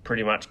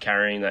pretty much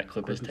carrying that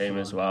Clippers team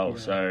as well. Yeah.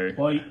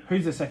 So,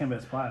 who's the second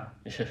best player?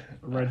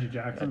 Reggie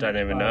Jackson. I don't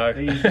even know.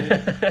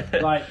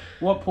 Like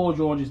what Paul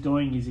George is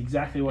doing is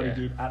exactly what he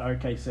did at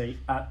OKC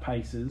at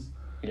Pacers.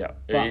 Yeah,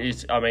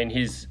 he's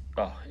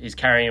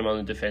carrying him on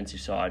the defensive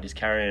side. He's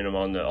carrying him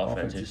on the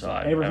offensive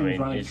side. Everything's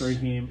running through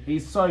him.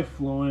 He's so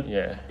fluent.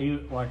 Yeah. He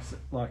like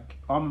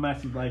I'm a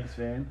massive Lakers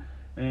fan,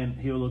 and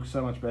he'll look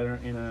so much better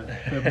in a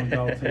purple and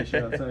gold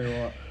t-shirt. I'll tell you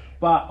what.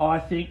 But I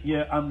think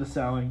you're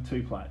underselling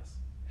two players.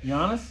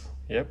 Giannis.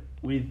 Yep.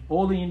 With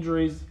all the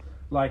injuries,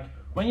 like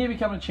when you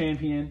become a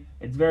champion,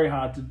 it's very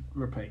hard to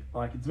repeat.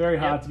 Like it's very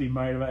hard to be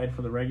motivated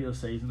for the regular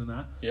season and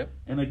that. Yep.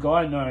 And the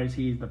guy knows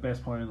he's the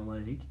best player in the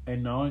league,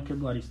 and no one can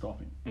bloody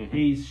stop him. Mm-hmm.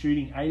 He's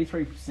shooting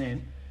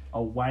 83%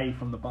 away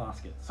from the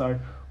basket. So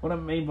what I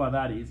mean by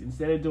that is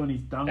instead of doing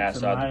his dunks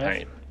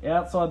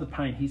outside the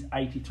paint, he's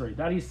 83.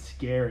 That is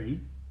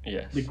scary.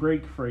 Yes. The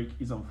Greek freak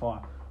is on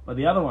fire. But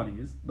the other one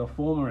is the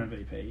former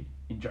MVP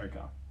in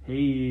Joker.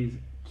 He is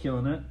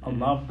killing it. I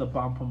love the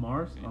bump on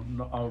Morris. I'm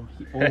all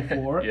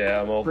for it.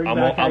 Yeah, Bring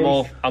back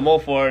I'm all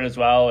for it as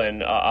well,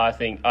 and I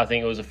think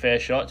it was a fair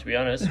shot, to be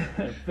honest.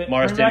 Bring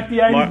back the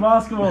 80s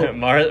basketball.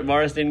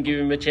 Morris didn't give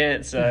him a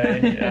chance, so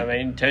I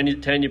mean, turn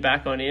your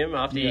back on him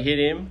after you hit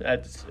him.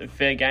 That's a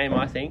fair game,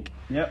 I think.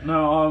 Yep.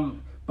 No.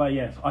 But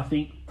yes, I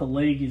think the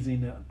league is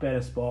in a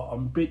better spot. I'm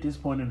a bit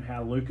disappointed in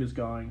how Luka's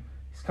going.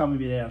 He's come a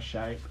bit out of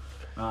shape,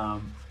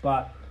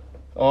 but.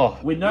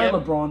 We know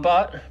LeBron.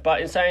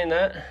 But in saying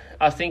that,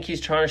 I think he's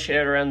trying to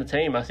share it around the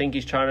team. I think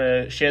he's trying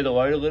to share the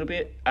load a little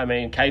bit. I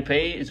mean,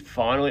 KP is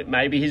finally,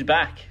 maybe he's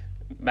back.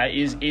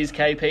 Is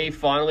KP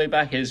finally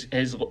back? Has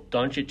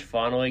Doncic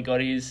finally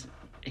got his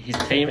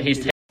team?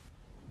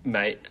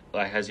 Mate,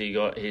 like, has he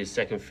got his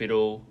second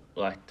fiddle?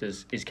 Like,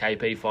 is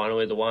KP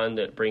finally the one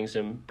that brings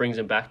him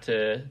back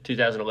to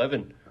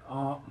 2011?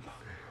 I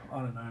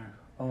don't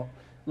know.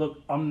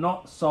 Look, I'm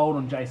not sold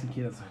on Jason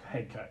Kidd as a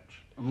head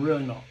coach. I'm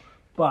really not.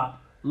 But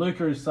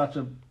Luka is such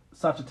a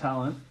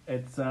talent.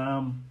 It's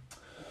I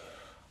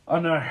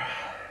know,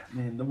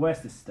 man. The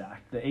West is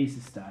stacked. The East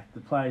is stacked.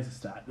 The players are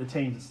stacked. The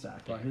teams are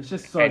stacked. Like, it's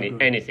just so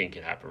good. Anything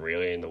can happen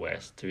really in the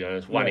West. To be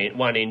honest,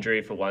 one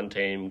injury for one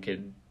team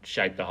could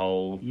shape the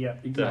whole the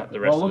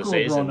rest of the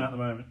season. LeBron at the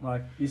moment.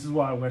 Like, this is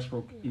why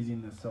Westbrook is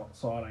in the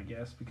side, I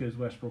guess, because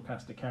Westbrook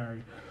has to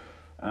carry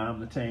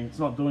the team. It's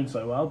not doing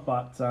so well,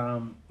 but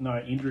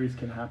no, injuries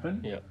can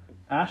happen. Yeah.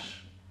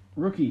 Ash,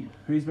 rookie.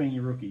 Who's been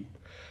your rookie?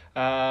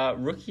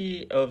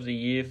 Rookie of the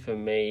year for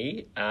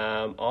me,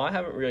 I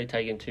haven't really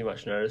taken too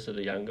much notice of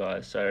the young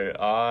guys. So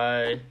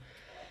I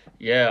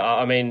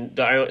mean,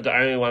 the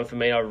only one for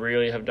me I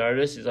really have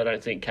noticed is I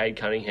don't think Cade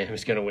Cunningham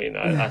is going to win.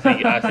 I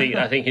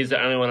think he's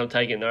the only one I'm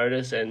taking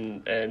notice,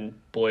 and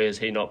boy has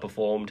he not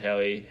performed how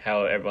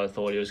everyone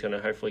thought he was going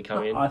to hopefully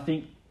come in. I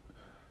think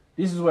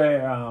this is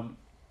where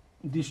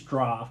this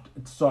draft,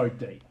 it's so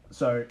deep.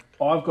 So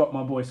I've got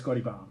my boy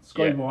Scotty Barnes.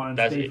 Barnes,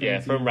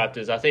 from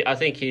Raptors. I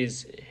think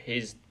he's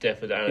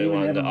definitely the only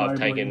one that I've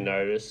taken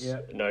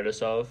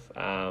notice of.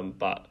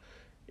 But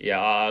yeah,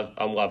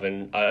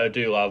 I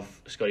do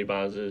love Scotty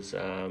Barnes's.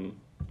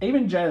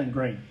 Even Jalen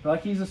Green,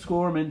 like, he's a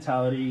scorer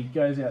mentality,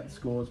 goes out and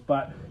scores.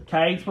 But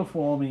Cade's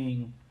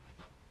performing.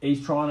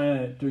 He's trying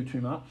to do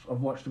too much.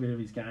 I've watched a bit of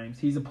his games.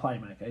 He's a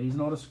playmaker. He's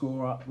not a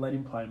scorer. Let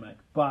him play make.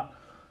 But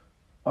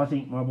I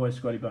think my boy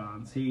Scotty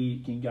Barnes, he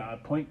can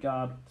guard, point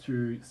guard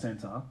through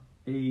centre.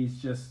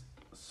 He's just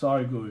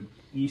so good.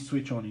 You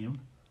switch on him,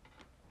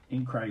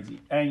 in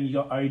crazy. And you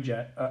got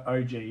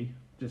OG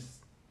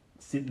just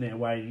sitting there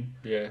waiting.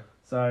 Yeah.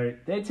 So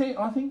their team,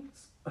 I think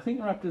the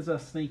Raptors are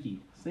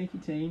sneaky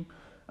team.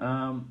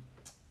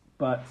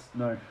 But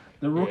no,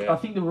 I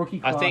think the rookie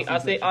class. I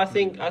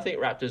think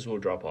Raptors will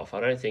drop off. I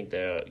don't think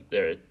they're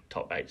a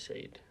top 8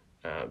 seed.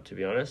 To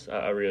be honest,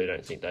 I really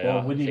don't think they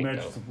are. With the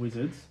emergence of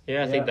Wizards.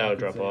 Yeah, I think they'll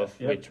drop off.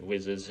 Yep. Which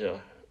Wizards? Who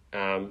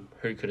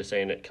could have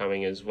seen it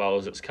coming as well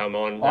as it's come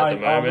on at the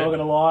moment? I'm not going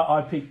to lie.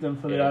 I picked them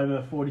for the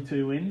over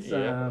 42 wins.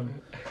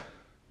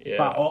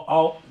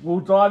 But we'll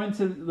dive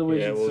into the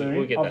Wizards soon.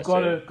 We'll get I've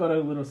got a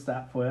little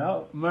stat for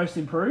you. Most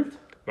improved.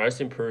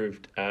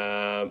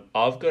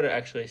 I've got to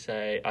actually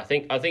say, I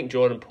think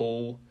Jordan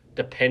Poole,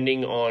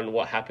 depending on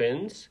what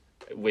happens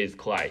with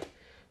Clay,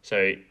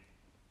 so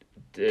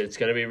it's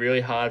going to be really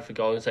hard for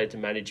Golden State to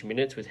manage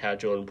minutes with how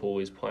Jordan Poole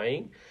is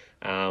playing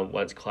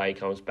once Clay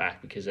comes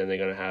back, because then they're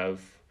going to have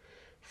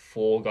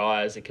 4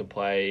 guys that can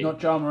play.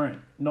 Not Ja Morant,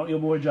 not your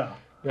boy Ja.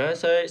 No,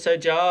 so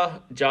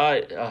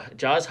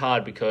Ja's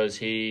hard because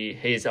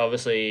he's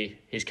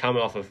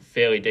coming off a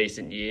fairly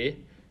decent year.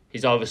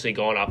 He's obviously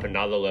gone up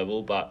another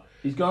level, but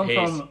he's gone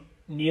from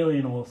nearly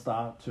an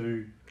all-star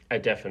to a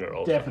definite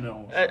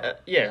all-star.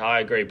 Yeah,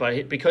 I agree.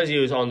 But because he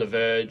was on the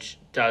verge,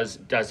 does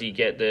he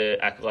get the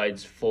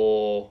accolades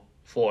for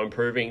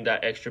improving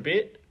that extra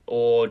bit,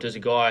 or does a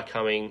guy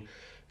coming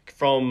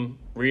from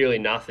really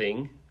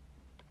nothing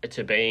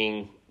to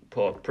being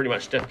pretty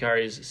much Steph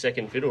Curry's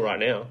second fiddle right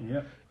now?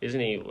 Yeah, isn't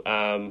he?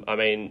 I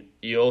mean,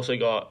 you also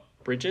got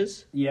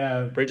Bridges.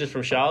 Yeah, Bridges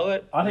from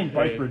Charlotte. I think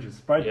both Bridges.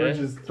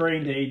 Bridges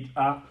 3-and-D.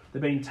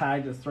 They're being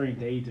tagged as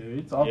 3-and-D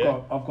dudes.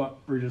 I've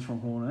got Bridges from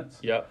Hornets.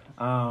 Yep.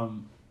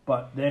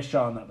 But they're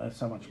showing that there's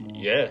so much more.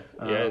 Yeah,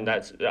 and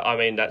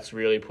that's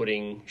really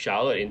putting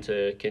Charlotte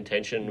into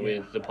contention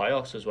with the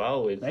playoffs as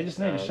well. They just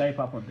need to shape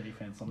up on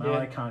defense. I know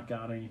they can't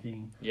guard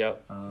anything.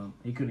 Yep.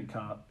 He couldn't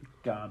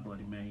guard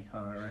bloody me,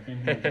 I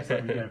reckon. He just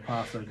let me go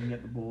past so he can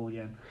get the ball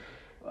again.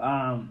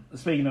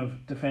 Speaking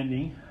of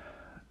defending,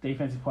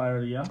 defensive player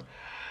of the year.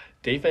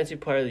 Defensive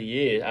player of the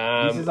year.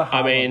 This is a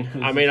hard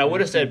one, I would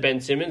have said Ben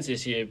Simmons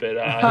this year,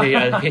 but he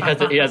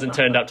hasn't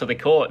turned up to the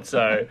court.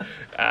 So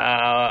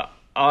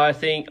I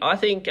think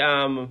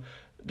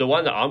the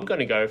one that I'm going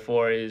to go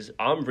for is,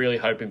 I'm really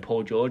hoping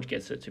Paul George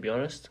gets it, to be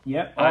honest.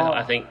 Yep.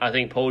 I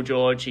think Paul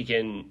George, he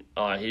can.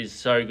 He's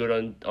so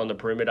good on the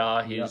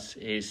perimeter.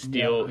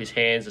 His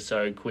hands are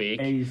so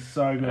quick. He's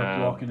so good at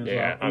blocking as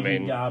well. He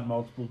can guard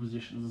multiple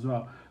positions as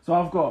well. So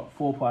I've got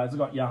 4 players. I've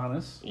got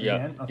Giannis. Yeah,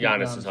 again. I think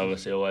Giannis is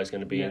obviously always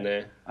going to be in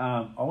there.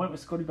 I went with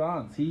Scotty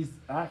Barnes. He's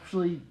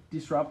actually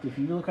disruptive. If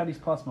you look at his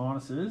plus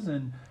minuses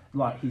and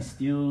like his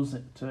steals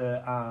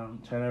to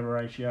turnover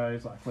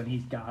ratios, like when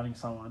he's guarding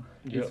someone,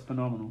 it's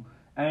phenomenal.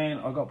 And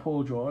I got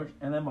Paul George,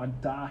 and then my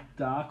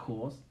dark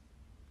horse,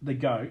 the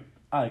GOAT,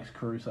 Alex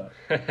Caruso.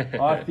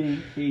 I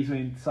think he's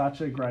been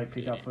such a great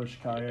pickup for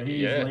Chicago.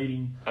 He's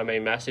leading. I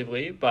mean,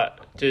 massively,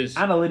 but just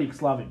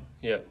analytics love him.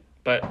 Yeah,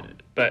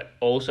 but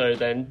also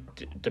then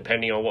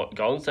depending on what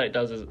Golden State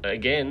does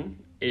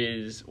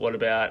is what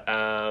about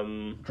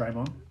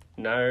Draymond?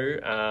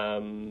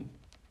 No,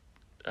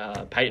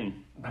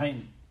 Peyton.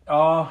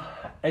 Oh,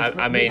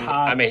 I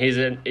mean, he's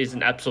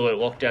an absolute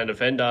lockdown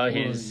defender.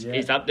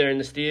 He's up there in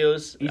the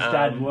steals. His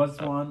dad was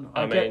one.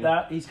 I get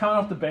that. He's coming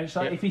off the bench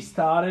though. If he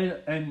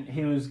started and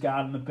he was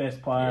guarding the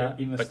best player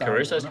in the but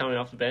Caruso's coming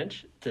off the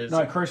bench.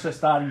 No, Caruso's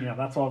starting now.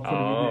 That's why I put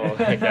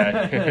him in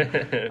there.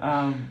 Okay.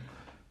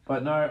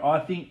 But no, I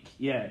think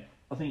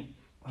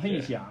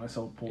it's Giannis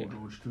or Paul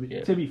George.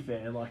 To be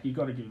fair, like you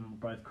got to give them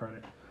both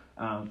credit.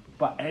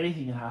 But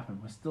anything can happen.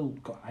 We've still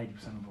got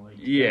 80% of the league.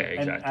 Yeah,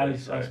 exactly. And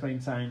as I've been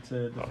saying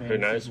to the fans, who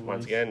knows?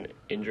 Once again,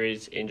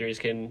 injuries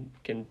can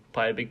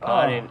play a big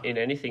part in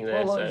anything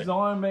there. Well, like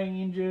Zion being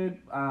injured,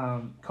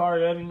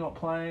 Kyrie Irving not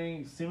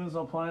playing, Simmons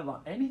not playing,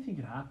 like anything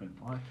could happen.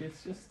 Like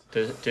it's just.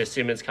 Does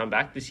Simmons come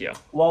back this year?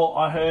 Well,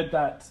 I heard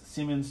that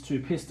Simmons to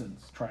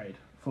Pistons trade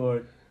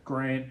for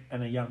Grant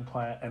and a young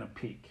player and a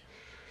pick.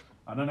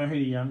 I don't know who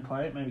the young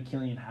player, maybe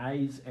Killian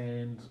Hayes,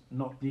 and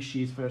not this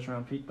year's first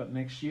round pick, but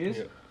next year's.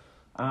 Yeah.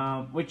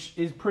 Which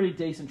is pretty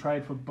decent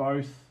trade for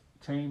both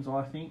teams,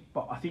 I think.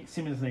 But I think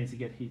Simmons needs to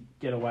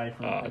get away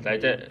from they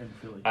did. And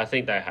Philly. I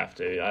think they have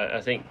to.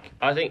 I think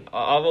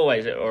I've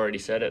always already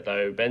said it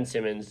though. Ben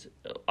Simmons,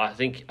 I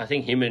think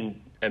him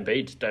and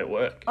Embiid just don't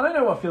work. I don't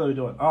know what Philly are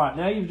doing. All right,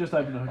 now you've just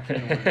opened a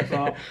can of worms.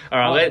 So, all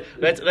right,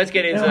 let's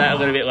get into that a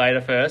little bit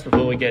later first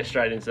before we get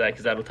straight into that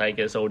because that'll take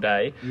us all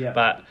day. Yeah.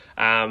 But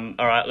all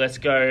right, let's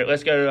go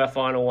to our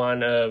final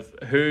one of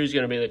who's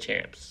going to be the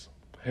champs.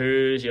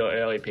 Who's your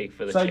early pick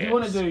for the champs? So do you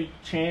want to do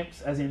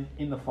champs as in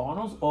the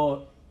finals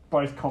or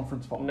both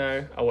conference finals?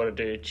 No, I want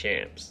to do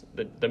champs.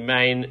 The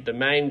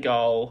main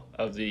goal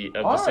of the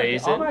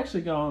season. I'm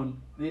actually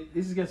going.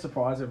 This is going to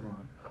surprise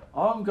everyone.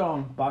 I'm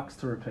going Bucks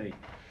to repeat.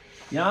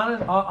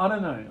 Giannis, I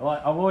don't know. Like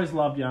I've always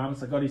loved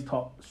Giannis. I got his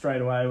top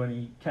straight away when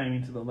he came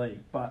into the league,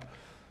 but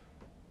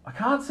I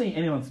can't see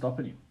anyone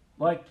stopping him.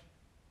 Like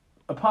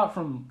apart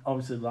from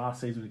obviously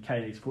last season with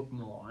KD's foot in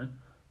the line,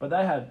 but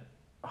they had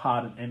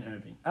Harden and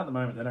Irving. At the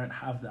moment, they don't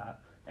have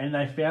that, and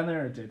they found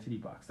their identity.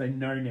 Bucks. They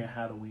know now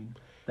how to win.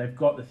 They've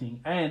got the thing,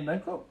 and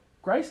they've got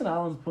Grayson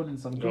Allen's put in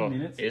some good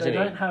minutes. They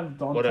don't have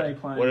Dante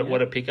playing.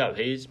 What a pickup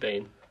he's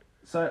been.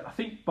 So I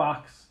think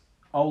Bucks.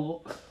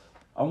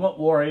 I want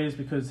Warriors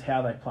because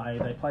how they play.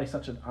 They play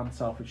such an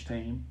unselfish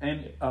team,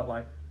 and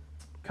like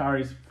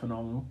Curry's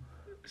phenomenal.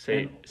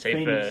 See,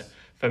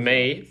 for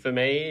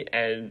me,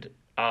 and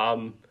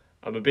I'm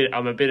a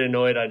bit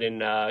annoyed I didn't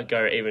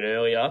go even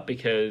earlier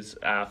because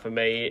for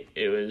me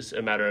it was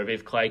a matter of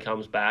if Clay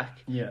comes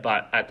back. Yeah.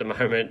 But at the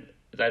moment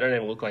they don't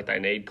even look like they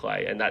need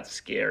Clay, and that's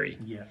scary.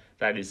 Yeah.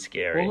 That is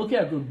scary. Well, look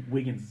how good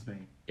Wiggins has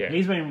been. Yeah.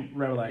 He's been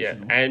revelational. Yeah,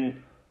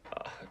 and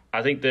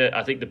I think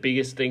the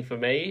biggest thing for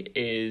me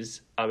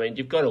is, I mean,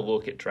 you've got to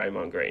look at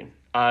Draymond Green.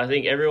 I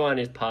think everyone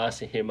is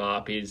passing him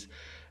up. He's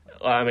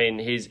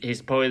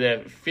probably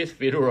their fifth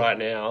fiddle right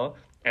now,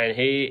 and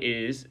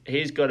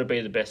he's got to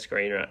be the best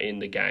screener in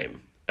the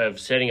game of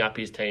setting up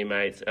his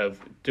teammates, of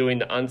doing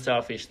the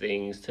unselfish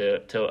things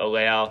to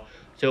allow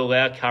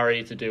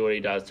Curry to do what he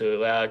does, to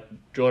allow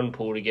Jordan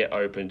Poole to get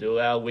open, to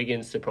allow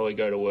Wiggins to probably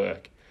go to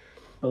work.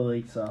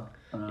 Beliza.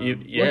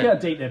 Look how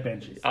deep their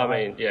bench is. I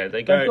mean, yeah,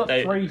 they've got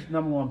three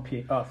number one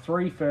pick,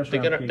 three first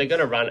round picks. They're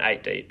going to run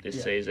 8 deep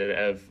this season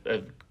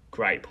of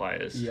great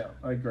players. Yeah,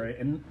 I agree,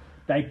 and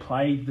they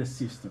play the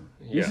system.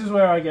 Yeah. This is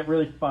where I get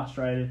really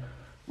frustrated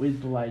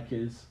with the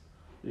Lakers,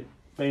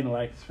 being a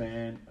Lakers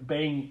fan,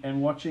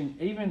 and watching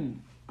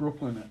even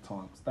Brooklyn at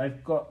times.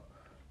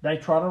 They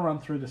try to run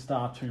through the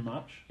star too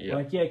much. Yeah.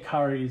 Like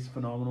Curry is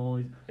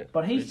phenomenal,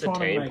 but he's trying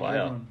to make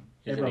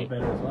everyone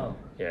better as well.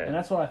 Yeah. And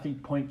that's why I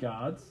think point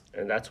guards.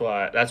 And that's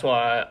why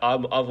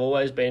I've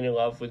always been in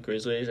love with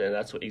Grizzlies, and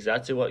that's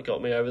exactly what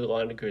got me over the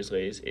line to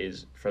Grizzlies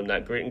is from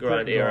that grit and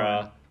grind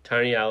era.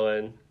 Tony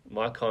Allen,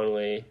 Mike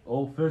Conley,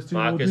 all first team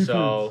Marc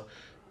Gasol.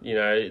 You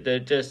know, they're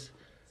just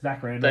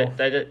Zach Randolph.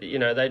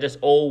 They just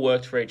all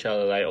worked for each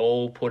other. They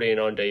all put in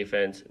on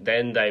defense.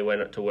 Then they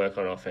went to work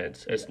on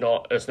offense. It's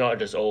not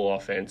just all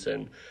offense.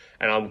 And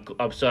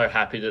I'm so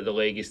happy that the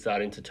league is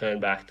starting to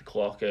turn back the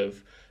clock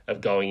of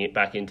going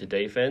back into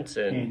defense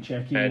and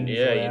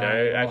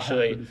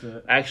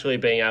actually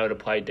being able to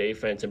play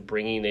defense and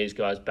bringing these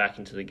guys back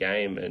into the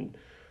game. And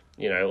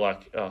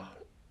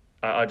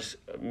I just,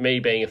 me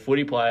being a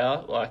footy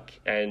player,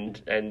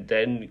 and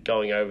then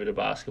going over to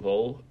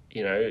basketball,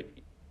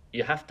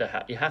 you have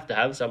to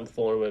have some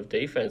form of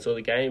defense, or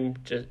the game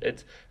just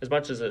it's as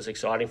much as it's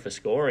exciting for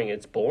scoring,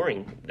 it's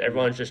boring.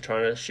 Everyone's just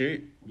trying to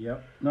shoot.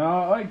 Yep. No,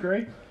 I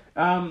agree.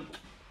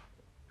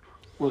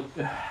 Look,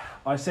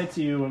 I said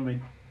to you when we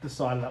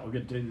decided that we're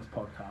going to do this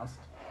podcast,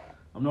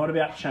 I'm not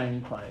about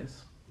shaming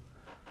players,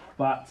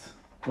 but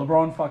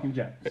LeBron fucking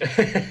James.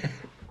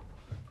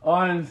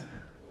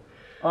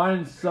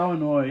 I'm so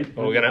annoyed.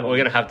 Well, we're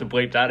gonna have to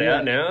bleep that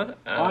out now.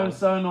 I'm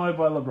so annoyed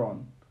by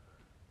LeBron.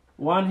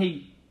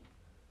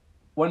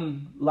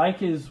 When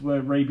Lakers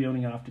were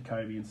rebuilding after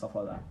Kobe and stuff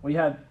like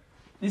that,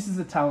 this is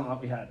the talent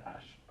that we had,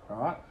 Ash.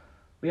 Right?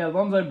 We had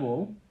Lonzo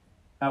Ball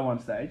at one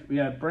stage. We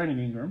had Brandon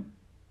Ingram,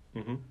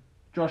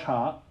 Josh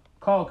Hart,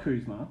 Kyle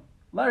Kuzma,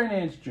 Larry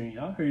Nance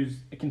Jr., who's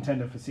a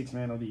contender for Sixth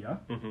Man of the Year,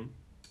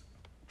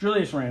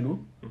 Julius Randle,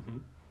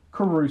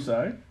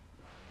 Caruso,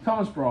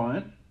 Thomas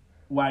Bryant,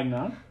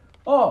 Wagner.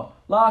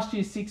 Last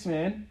year's Sixth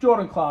Man,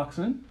 Jordan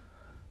Clarkson.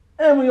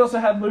 And we also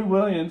had Lou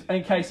Williams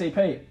and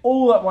KCP,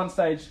 all at one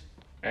stage.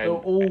 They were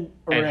all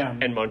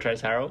around. And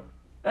Montrezl Harrell.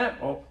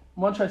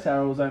 Montrezl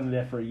Harrell was only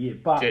there for a year.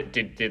 But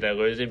Did they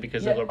lose him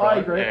because of LeBron? I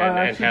agree.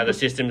 And how the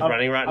system's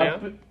running right now?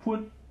 I've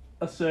put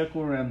a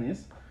circle around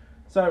this.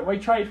 So we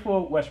trade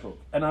for Westbrook,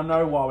 and I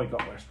know why we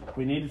got Westbrook.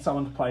 We needed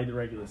someone to play the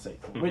regular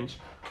season, which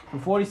for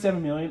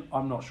 $47 million,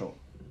 I'm not sure.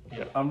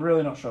 Yep. I'm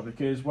really not sure,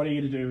 because what are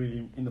you going to do with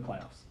him in the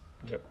playoffs?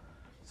 Yep.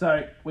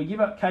 So we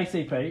give up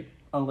KCP,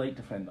 elite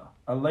defender,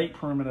 elite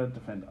perimeter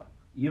defender.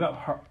 You give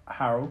up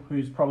Harrell,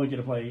 who's probably going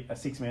to play a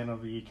Sixth Man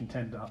of the Year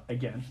contender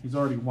again. He's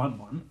already won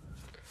one.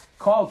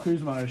 Kyle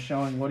Kuzma is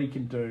showing what he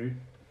can do,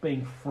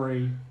 being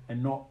free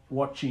and not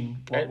watching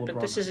what LeBron.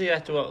 But this is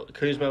exactly what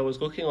Kuzma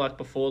was looking like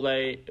before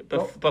they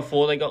got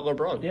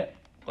LeBron. Yeah.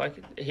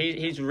 Like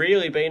he's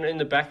really been in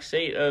the back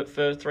seat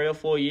for 3 or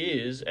 4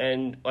 years,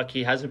 and like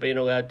he hasn't been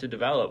allowed to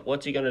develop.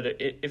 What's he going to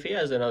do if he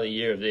has another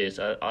year of this?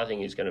 I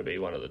think he's going to be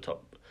one of the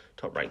top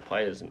ranked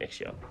players next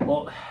year.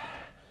 Well,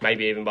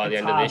 maybe even by the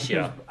end of this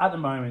year. At the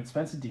moment,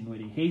 Spencer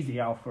Dinwiddie, he's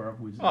the alpha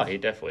of Wizards. Oh, he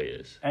definitely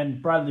is.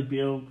 And Bradley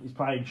Beal is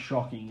playing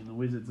shocking, and the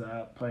Wizards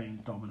are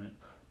playing dominant.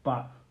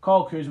 But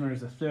Kyle Kuzma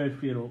is the third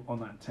fiddle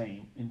on that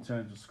team in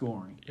terms of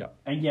scoring. Yeah.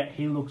 And yet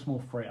he looks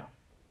more freer.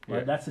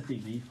 That's the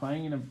thing. He's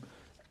playing in a...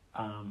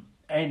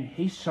 and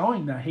he's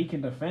showing that he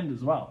can defend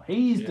as well.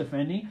 He's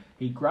defending.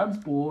 He grabs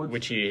boards.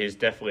 Which he has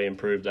definitely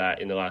improved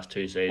that in the last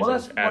 2 seasons. Well,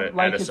 that's what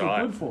Lakers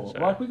are good for. So.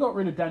 Like, we got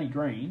rid of Danny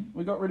Green.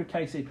 We got rid of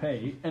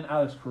KCP and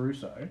Alex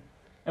Caruso.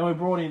 And we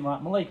brought in,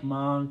 like, Malik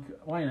Monk,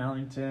 Wayne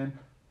Ellington.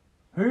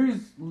 Who's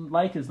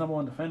Lakers' number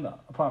one defender,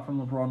 apart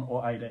from LeBron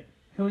or AD?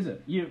 Who is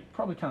it? You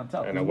probably can't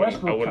tell. And I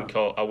wouldn't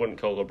call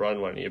LeBron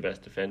one of your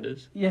best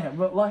defenders. Yeah,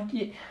 but, like,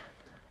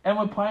 and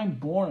we're playing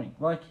boring.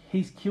 Like,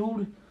 he's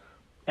killed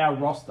our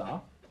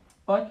roster.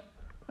 Like,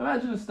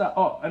 imagine a start.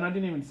 Oh, and I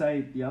didn't even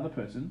say the other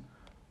person,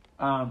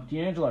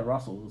 D'Angelo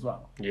Russell as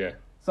well. Yeah.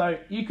 So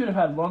you could have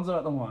had Lonzo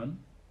at the 1,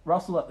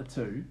 Russell at the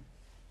 2,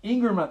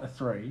 Ingram at the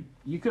 3.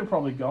 You could have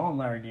probably gone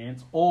Larry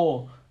Nance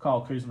or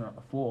Kyle Kuzma at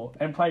the 4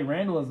 and play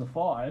Randall as the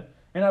 5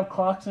 and have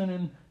Clarkson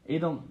and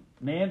either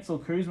Nance or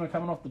Kuzma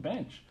coming off the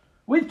bench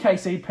with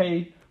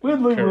KCP, with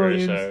Lou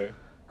Williams,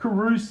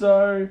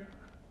 Caruso.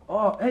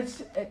 Oh,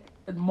 it's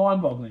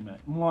mind-boggling, mate.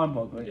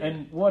 Mind-boggling. Yeah.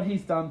 And what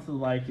he's done to the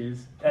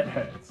Lakers, it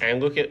hurts.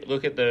 And look at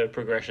the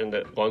progression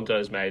that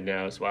Lonzo's made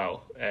now as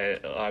well.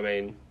 I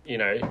mean, you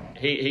know,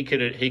 he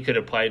could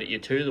have played at your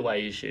 2 the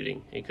way he's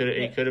shooting. He could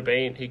have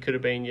been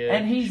your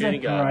and he's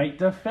shooting a great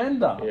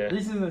defender. Yeah.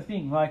 This is the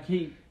thing. Like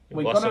You've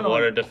lost a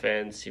lot of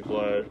defense. You've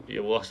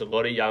lost a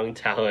lot of young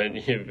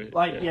talent.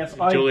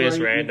 Julius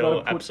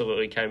Randle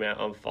absolutely came out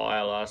on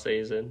fire last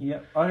season.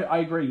 Yeah, I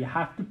agree. You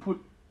have to put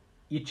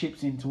your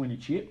chips in to win a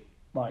chip.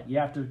 Like, you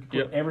have to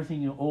put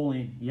everything all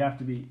in. You have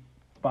to be...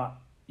 But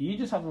you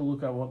just have to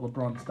look at what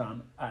LeBron's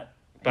done at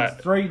his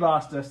 3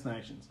 last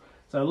destinations.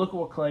 So look at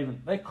what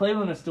Cleveland...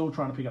 Cleveland are still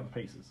trying to pick up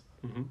the pieces.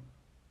 Mm-hmm.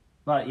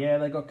 Like, yeah,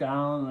 they've got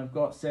Garland, they've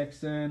got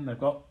Sexton, they've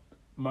got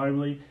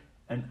Mobley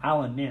and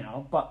Allen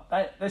now, but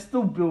they're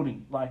still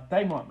building. Like,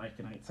 they might make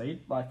an 8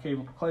 seed. Like,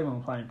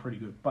 Cleveland are playing pretty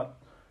good. But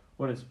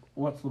what's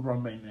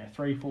LeBron been there?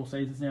 3-4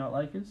 seasons now at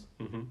Lakers?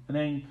 Mm-hmm. And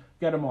then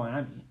go to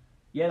Miami.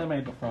 Yeah, they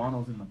made the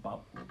finals in the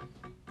bubble.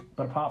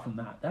 But apart from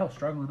that, they were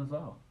struggling as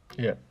well.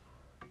 Yeah.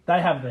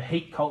 They have the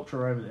Heat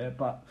culture over there,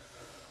 but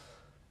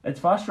it's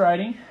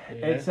frustrating.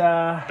 Yeah. It's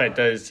But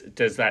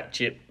does that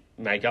chip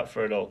make up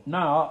for it all?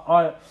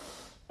 No,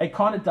 it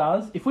kind of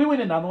does. If we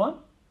win another one,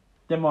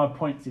 then my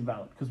point's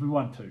invalid because we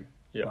won 2.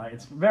 Yeah. Like,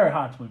 it's very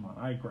hard to win one.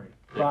 I agree.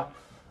 Yeah.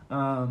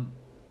 But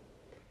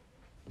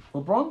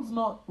LeBron's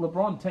not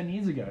LeBron 10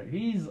 years ago.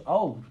 He's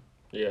old.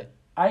 Yeah.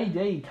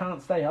 AD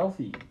can't stay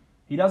healthy.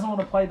 He doesn't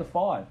want to play the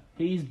 5.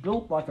 He's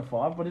built like a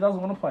 5, but he doesn't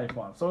want to play a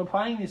 5. So we're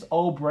playing this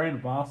old brand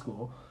of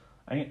basketball,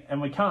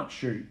 and we can't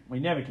shoot. We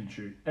never can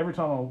shoot. Every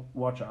time I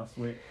watch us,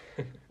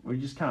 we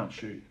just can't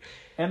shoot.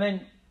 And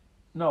then,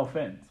 no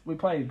offense, we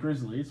play the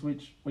Grizzlies,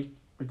 which we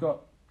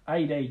got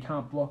AD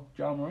can't block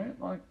Ja Morant.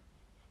 Like,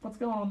 what's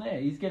going on there?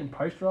 He's getting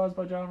posterised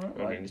by Jalen Rose.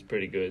 I mean, he's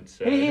pretty good.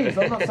 So. He is.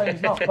 I'm not saying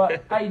he's not,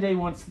 but AD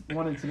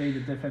wanted to be the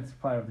defensive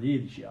player of the year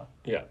this year.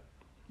 Yeah.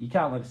 You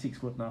can't let a 6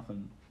 foot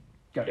nothing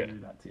go Yeah. do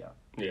that to you.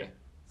 Yeah.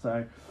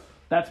 So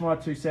that's my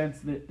 2 cents.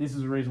 This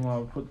is the reason why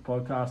I put the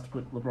podcast to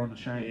put LeBron to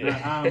shame.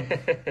 Yeah.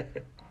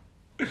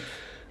 No,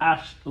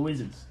 Ash, the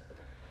Wizards.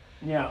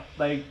 Now,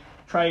 they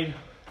trade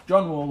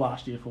John Wall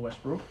last year for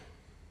Westbrook,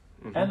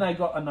 and they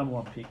got a number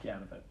 1 pick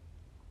out of it,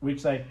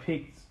 which they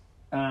picked.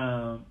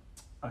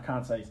 I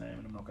can't say his name,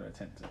 and I'm not going to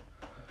attempt it.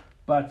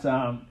 But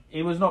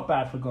it was not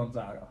bad for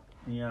Gonzaga.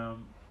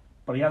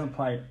 But he hasn't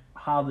played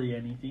hardly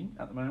anything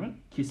at the moment.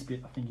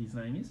 Kispert, I think his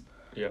name is.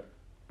 Yep.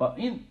 But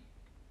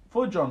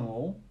for John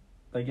Wall,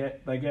 they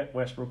get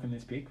Westbrook in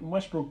this pick. And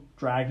Westbrook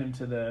dragged him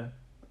to the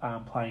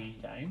playing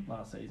game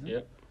last season.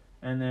 Yep.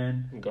 And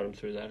then... Got him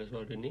through that as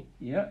well, didn't he?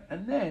 Yeah.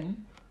 And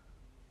then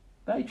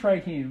they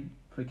trade him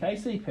for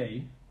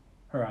KCP,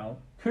 Harrell,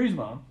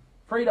 Kuzma,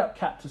 freed up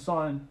cap to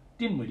sign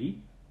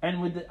Dinwiddie,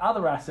 and with the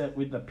other asset,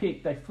 with the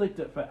pick, they flipped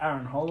it for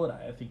Aaron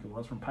Holiday, I think it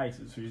was, from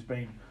Pacers, who's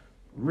been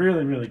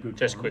really, really good.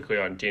 Just quickly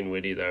on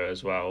Dinwiddie, though,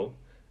 as well,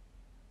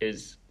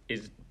 is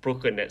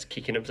Brooklyn Nets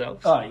kicking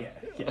himself? Oh,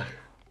 yeah.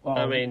 Well,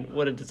 I mean,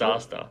 what a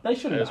disaster. They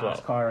should have as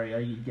asked well. Kyrie,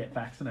 are you get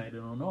vaccinated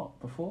or not,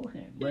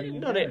 beforehand.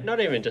 Not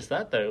even just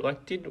that, though.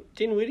 Like,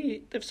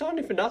 Dinwiddie, they've signed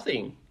him for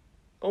nothing.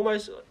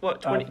 Almost,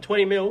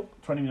 20 mil?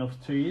 20 mil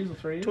for 2 years or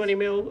 3 years? 20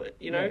 mil,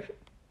 Yeah.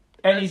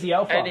 And he's the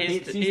alpha. And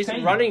It's his he's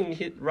team.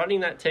 running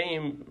that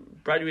team.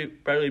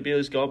 Bradley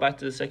Beal's gone back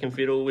to the second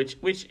fiddle, which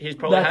he's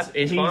probably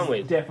he's fine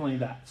with. Definitely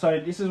that. So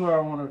this is where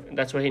I want to.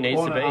 That's where he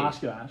needs to be.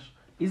 Ask you, Ash,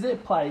 is there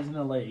players in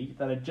the league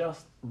that are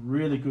just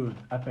really good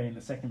at being the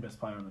second best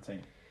player on the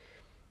team?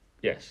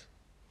 Yes.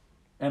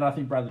 And I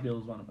think Bradley Beal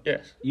is one of them.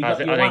 Yes. I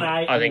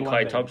think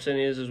Klay Thompson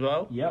is as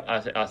well. Yep.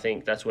 I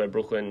think that's where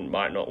Brooklyn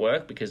might not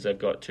work because they've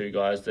got 2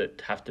 guys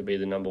that have to be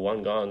the number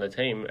 1 guy on the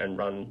team and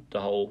run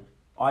the whole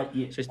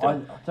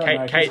system. I don't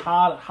know, 'cause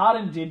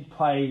Harden did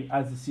play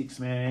as the 6th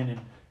man,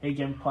 and he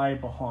can play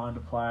behind a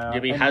player. Yeah,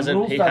 but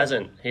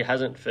he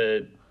hasn't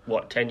for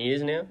 10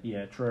 years now.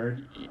 Yeah, true.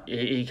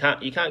 You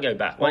can't go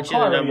back. Once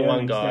you're the number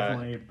 1 guy,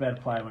 definitely a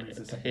better player when he's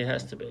the second. He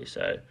has to be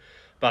so.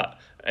 But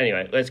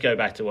anyway, let's go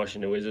back to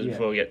Washington Wizards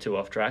before we get too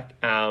off track.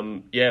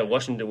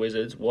 Washington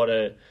Wizards, what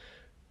a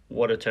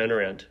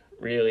turnaround,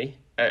 really.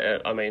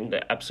 I mean,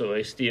 they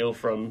absolutely steal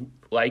from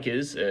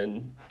Lakers,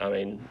 and I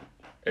mean,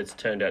 it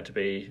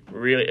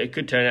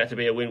could turn out to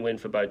be a win-win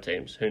for both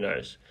teams. Who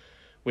knows?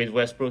 With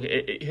Westbrook,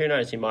 who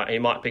knows? He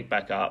might pick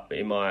back up.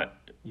 He might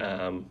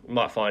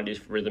find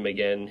his rhythm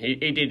again. He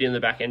did in the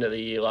back end of the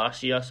year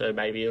last year, so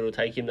maybe it'll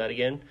take him that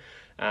again.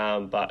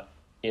 But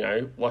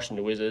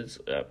Washington Wizards.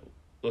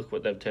 Look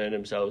what they've turned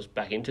themselves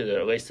back into.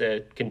 At least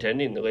they're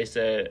contending. At least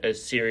they're a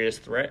serious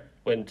threat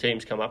when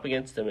teams come up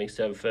against them.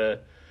 Instead of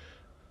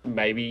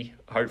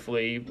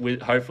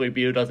hopefully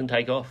Beal doesn't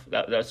take off.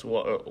 That's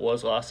what it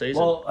was last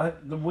season. Well,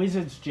 the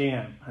Wizards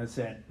GM has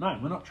said, no,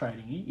 we're not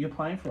trading you. You're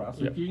playing for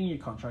us. We're giving you a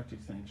contract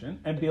extension.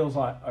 And Beal's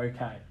like,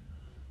 okay.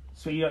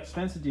 So you got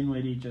Spencer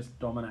Dinwiddie just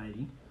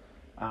dominating.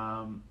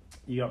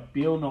 You got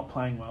Beal not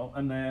playing well,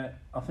 and I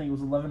think it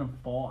was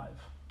 11-5.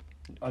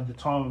 At the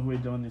time of we're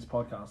doing this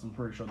podcast, I'm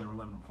pretty sure they're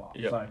 11-5.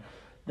 Yep. So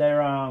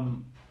they're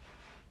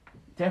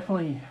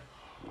definitely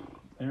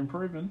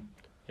improving.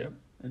 Yep.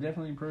 They're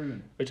definitely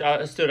improving. Which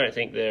I still don't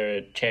think they're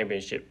a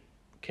championship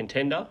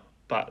contender,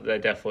 but they're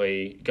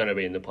definitely going to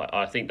be in the play.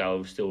 I think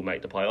they'll still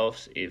make the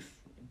playoffs if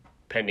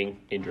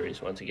pending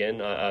injuries once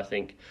again. I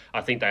think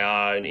they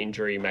are an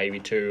injury maybe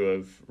 2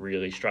 of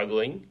really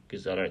struggling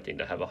because I don't think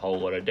they have a whole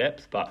lot of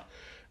depth, but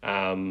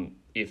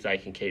if they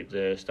can keep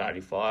the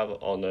starting 5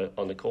 on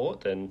the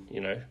court, then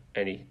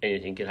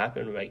anything could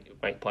happen to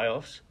make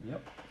playoffs.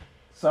 Yep.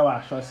 So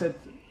Ash,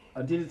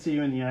 I did it to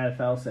you in the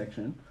AFL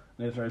section.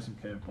 I'm going to throw some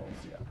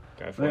curveballs here.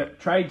 Go for The it.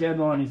 trade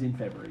deadline is in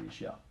February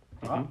this year,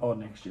 right? Or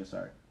next year,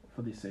 sorry,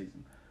 for this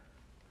season.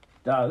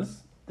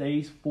 Does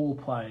these 4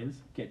 players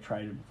get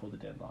traded before the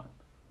deadline?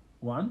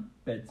 1,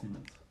 Ben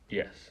Simmons.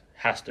 Yes,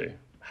 has to.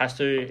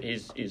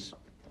 His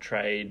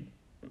trade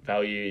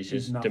value is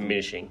just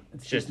diminishing.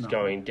 It's just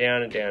going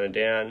down and down and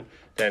down.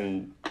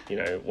 Then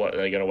what,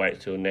 they're going to wait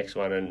till the next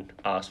one and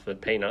ask for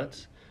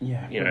peanuts.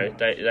 Yeah,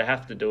 they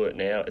have to do it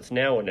now. It's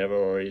now or never,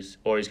 or he's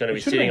going to be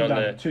sitting on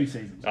the 2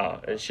 seasons. Oh,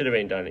 it should have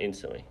been done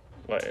instantly.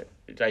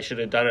 They should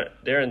have done it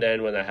there and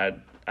then when they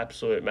had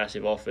absolute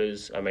massive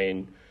offers. I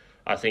mean,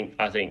 I think.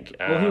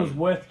 Well, he was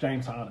worth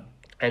James Harden.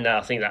 And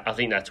I think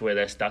that's where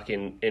they're stuck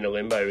in a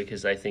limbo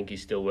because they think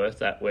he's still worth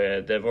that.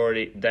 Where they've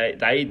already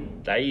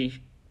they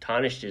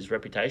tarnished his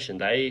reputation.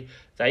 They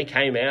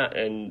came out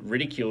and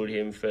ridiculed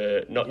him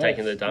for not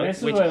taking the dunk.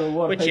 This is what a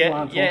lot of people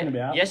aren't talking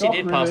about. Yes, Doc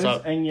he did pass Rivers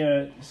up. And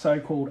your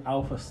so-called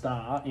alpha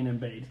star in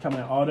Embiid coming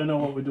out, I don't know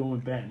what we're doing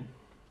with Ben.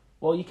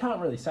 Well, you can't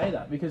really say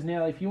that because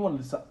now if you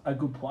wanted a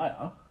good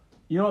player,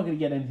 you're not going to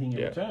get anything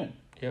in return.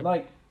 Yep.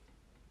 Like,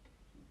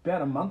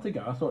 about a month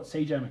ago, I thought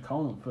CJ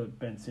McCollum for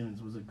Ben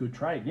Simmons was a good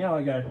trade. Now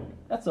I go,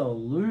 that's a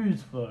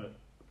lose for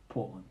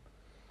Portland.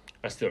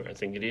 I still don't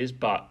think it is,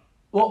 but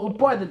Well,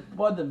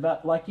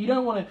 like you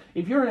don't want to.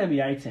 If you're an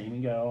NBA team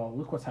and go, oh,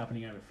 look what's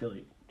happening over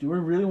Philly. Do we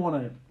really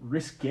want to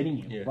risk getting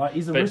him? Yeah. Like,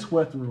 is the risk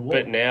worth the reward?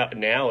 But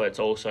now it's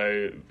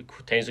also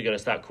teams are going to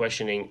start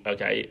questioning.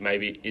 Okay,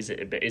 maybe is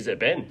it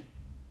Ben?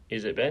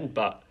 Is it Ben?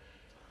 But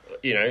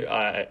you know,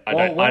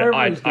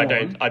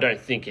 I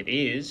don't think it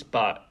is.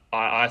 But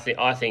I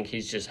think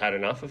he's just had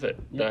enough of it.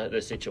 Yeah.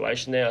 The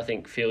situation there. I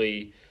think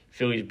Philly's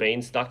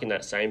been stuck in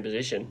that same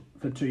position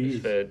for 2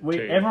 years.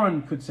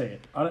 Everyone could see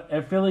it.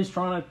 If Philly's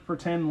trying to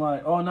pretend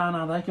like, oh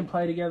no, they can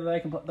play together.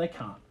 They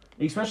can't.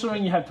 Especially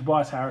when you have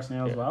Tobias Harris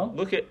now as well.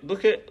 Look at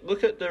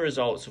the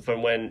results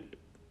from when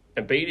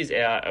Embiid is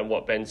out and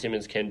what Ben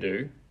Simmons can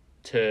do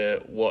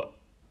to what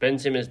Ben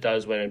Simmons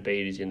does when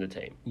Embiid is in the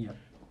team. Yeah.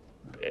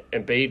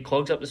 Embiid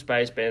clogs up the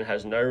space. Ben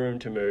has no room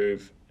to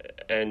move,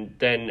 and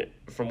then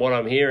from what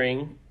I'm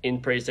hearing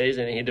in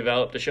preseason, he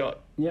developed a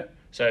shot. Yeah.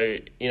 So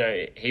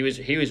he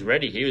was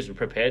ready. He was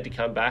prepared to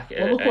come back.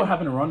 Well, look what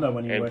happened to Rondo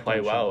when he worked play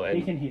well.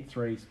 He can hit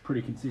threes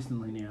pretty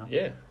consistently now.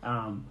 Yeah.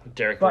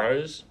 Derrick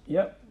Rose.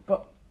 Yep.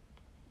 But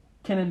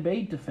can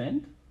Embiid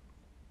defend?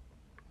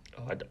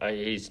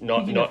 He's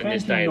not in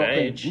this day and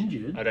age.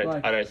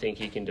 I don't think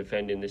he can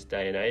defend in this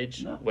day and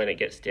age when it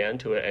gets down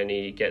to it and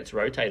he gets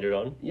rotated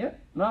on. Yeah,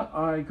 no,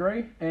 I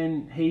agree.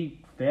 And he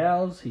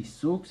fouls, he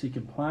sooks, he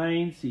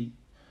complains. It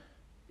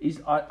was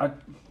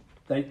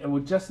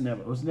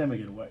never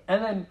going to work.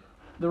 And then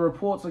the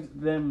reports like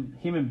him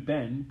and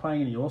Ben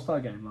playing in the All-Star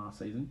game last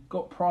season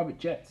got private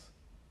jets.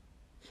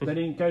 They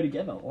didn't go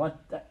together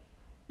like that.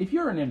 If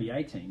you're an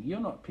NBA team, you're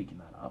not picking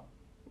that up.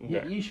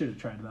 Yeah, you should have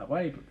traded that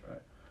way.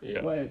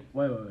 Yeah. Wait.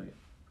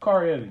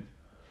 Kyrie Irving.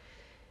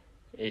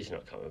 He's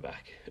not coming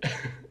back,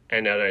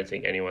 and I don't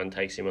think anyone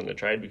takes him on the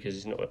trade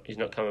because he's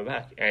not coming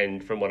back.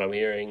 And from what I'm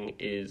hearing,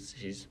 is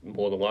he's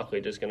more than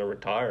likely just going to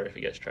retire if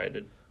he gets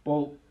traded.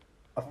 Well,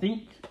 I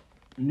think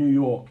New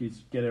York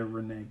is going to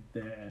renege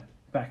their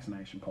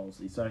vaccination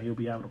policy, so he'll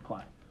be able to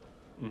play.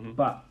 Mm-hmm.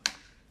 But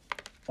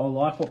I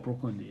like what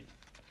Brooklyn did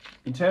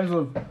in terms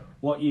of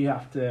what you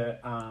have to.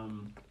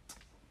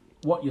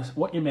 What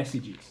your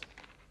message is.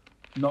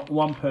 Not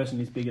one person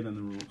is bigger than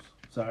the rules.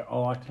 So I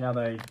liked how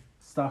they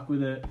stuck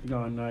with it.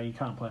 Going, no, you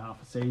can't play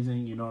half a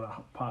season. You're not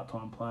a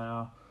part-time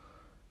player.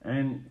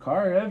 And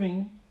Kyrie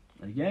Irving,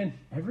 again,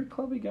 every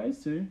club he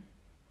goes to,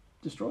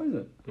 destroys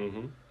it.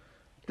 Mm-hmm.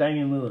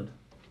 Damian Lillard.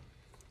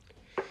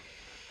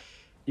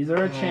 Is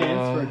there a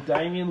chance for a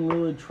Damian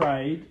Lillard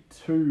trade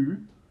to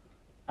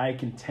a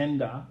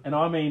contender? And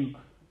I mean,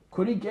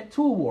 could he get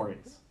to a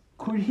Warriors?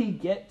 Could he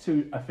get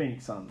to a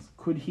Phoenix Suns?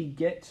 Could he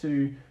get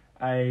to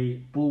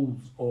a Bulls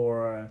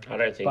or a I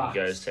don't think Bucks? He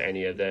goes to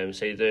any of them.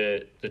 See,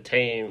 the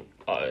team,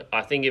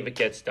 I think if it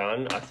gets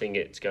done, I think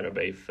it's going to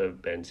be for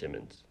Ben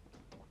Simmons.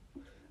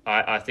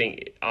 I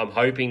think, I'm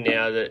hoping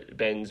now that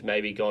Ben's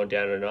maybe gone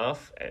down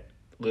enough.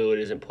 Lillard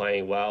isn't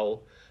playing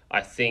well.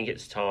 I think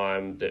it's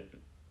time that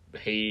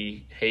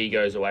he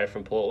goes away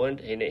from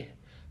Portland.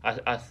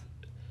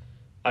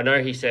 I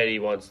know he said he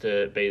wants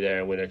to be there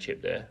and win a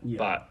chip there,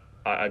 but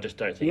I just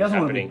don't think it's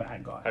happening. Want to be a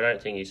bad guy. I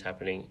don't think he's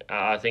happening.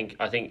 I think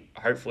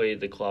hopefully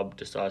the club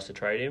decides to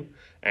trade him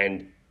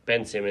and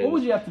Ben Simmons. What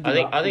would you have to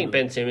do? I think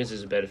Ben Simmons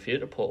is a better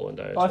fit at Portland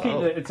though. I think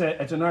that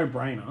it's a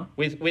no-brainer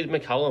with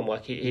McCollum.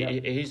 Like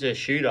he's a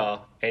shooter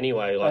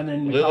anyway. Like and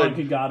then McCollum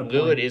could guard a point.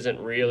 Lillard isn't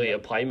really a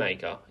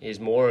playmaker. He's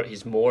more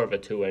of a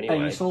two anyway.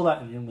 And you saw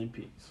that in the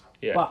Olympics.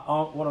 Yeah.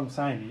 But what I'm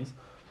saying is,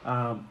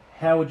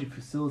 how would you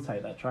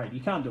facilitate that trade?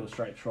 You can't do a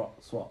straight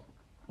swap.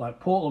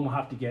 Like Portland will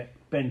have to get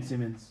Ben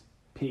Simmons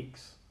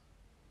picks,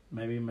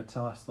 maybe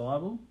Matisse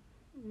Thybulle.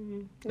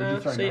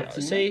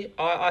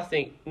 I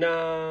think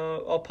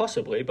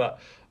possibly, but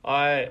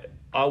I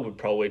would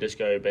probably just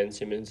go Ben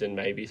Simmons and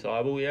maybe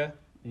Thybulle.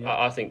 Yeah.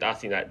 I think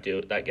that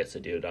gets the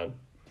deal done.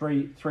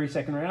 Three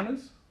second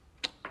rounders.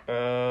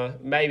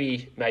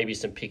 Maybe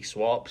some pick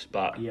swaps,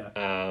 but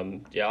I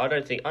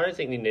don't think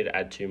they need to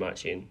add too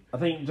much in. I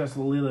think just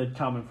Lillard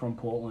coming from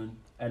Portland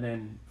and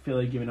then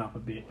Philly giving up a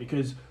bit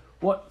because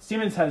what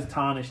Simmons has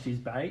tarnished his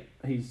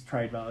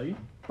trade value,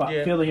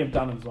 but Philly have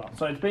done it as well.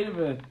 So it's a bit of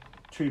a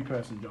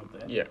two-person job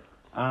there. Yeah.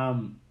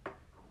 And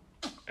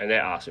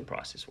their asking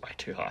price is way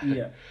too high.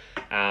 Yeah.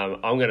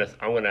 I'm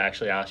gonna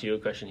actually ask you a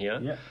question here.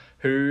 Yeah.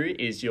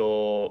 Who's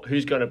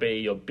going to be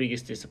your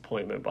biggest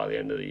disappointment by the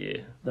end of the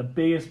year? The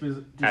biggest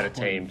disappointment out of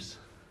teams.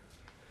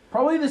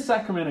 Probably the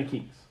Sacramento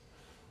Kings.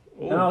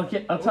 Ooh. And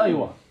I'll tell you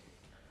what.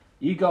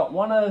 You got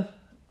one of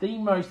the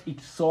most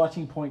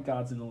exciting point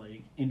guards in the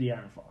league in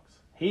De'Aaron Fox.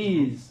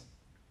 He is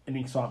an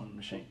excitement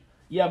machine.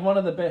 You have one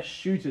of the best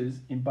shooters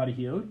in Buddy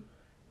Hield,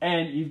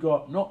 and you've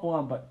got not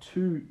one but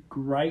two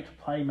great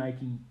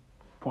playmaking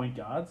point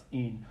guards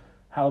in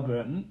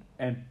Halliburton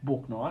and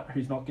Book Knight,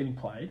 who's not getting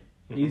played.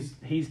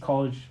 Mm-hmm. His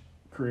college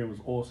career was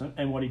awesome,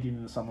 and what he did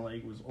in the summer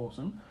league was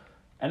awesome.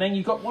 And then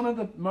you've got one of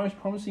the most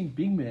promising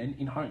big men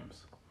in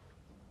Holmes.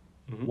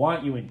 Mm-hmm. Why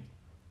aren't you in?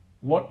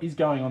 What is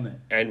going on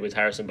there? And with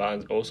Harrison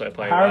Barnes also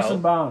playing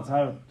Harrison Barnes,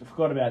 I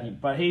forgot about him,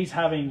 but he's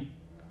having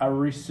a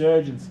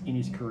resurgence in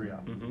his career.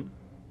 Mm-hmm.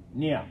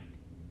 Now,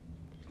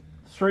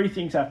 Three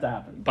things have to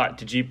happen. But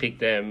did you pick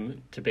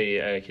them to be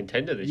a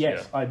contender this year?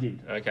 Yes, I did.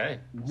 Okay.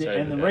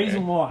 And the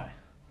reason why,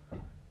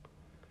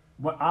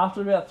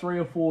 after about 3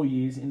 or 4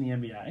 years in the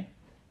NBA,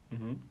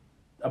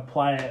 a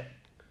player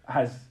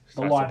has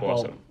the light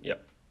bulb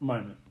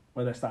moment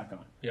where they start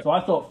going. Yep. So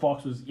I thought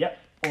Fox was,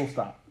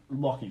 all-star,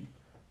 lock him.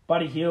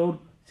 Buddy Hield,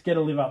 he's got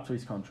to live up to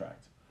his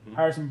contract.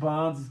 Harrison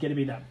Barnes is going to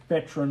be that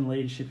veteran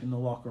leadership in the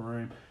locker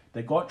room.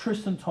 They got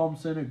Tristan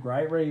Thompson, a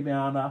great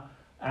rebounder,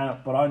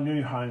 but I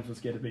knew Holmes was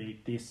going to be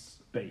this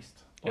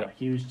beast.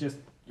 He was just,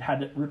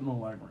 had it written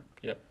all over him.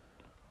 Yep.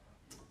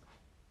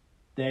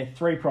 There are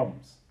 3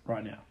 problems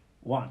right now.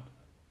 1,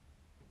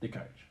 the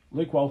coach.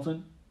 Luke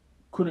Walton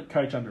couldn't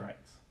coach under 8s.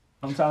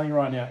 I'm telling you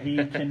right now, he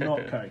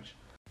cannot coach.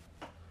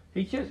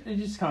 He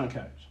just can't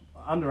coach.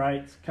 Under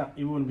 8s,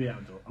 he wouldn't be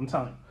able to do it. I'm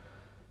telling you.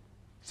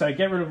 So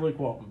get rid of Luke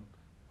Walton.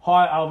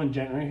 Hire Alvin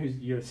Gentry, who's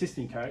your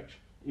assistant coach.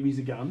 He's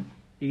a gun.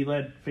 He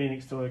led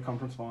Phoenix to a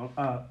conference final,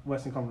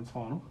 Western Conference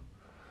final.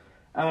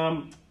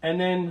 And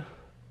then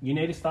you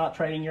need to start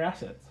trading your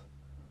assets.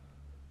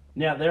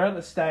 Now, they're at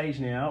the stage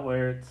now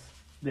where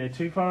they're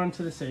too far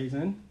into the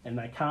season and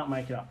they can't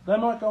make it up. They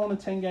might go on a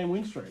 10-game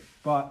win streak,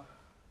 but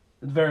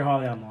it's very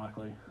highly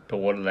unlikely. But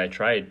what do they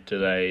trade?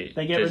 They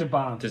get rid of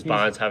Barnes. Does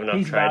Barnes have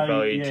enough trade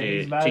value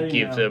to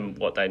give them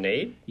what they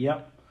need?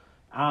 Yep.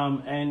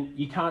 And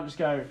you can't just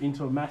go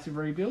into a massive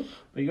rebuild,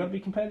 but you got to be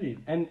competitive.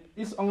 And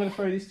I'm going to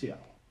throw this to you.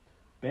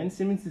 Ben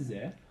Simmons is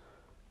there.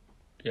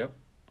 Yep.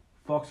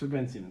 Fox for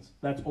Ben Simmons.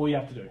 That's all you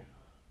have to do.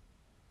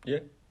 Yeah.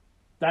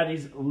 That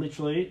is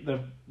literally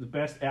the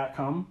best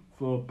outcome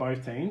for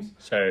both teams.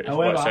 So,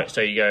 however,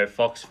 so you go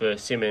Fox for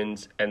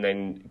Simmons and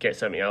then get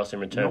something else in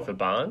return for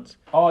Barnes?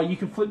 Oh, you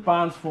can flip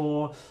Barnes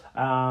for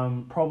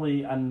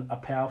probably a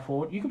power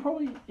forward. You could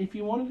probably, if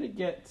you wanted to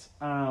get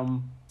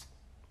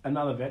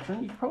another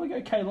veteran, you could probably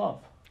go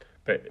K-Love.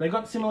 But they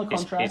got similar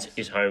contracts.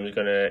 Is Holmes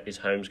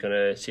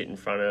gonna sit in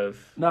front of?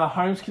 No,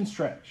 Holmes can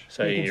stretch.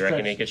 So you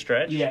reckon he can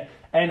stretch? Yeah,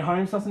 and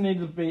Holmes doesn't need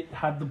to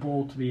have the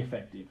ball to be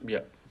effective. Yeah.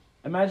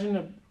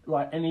 Imagine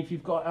and if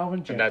you've got Alvin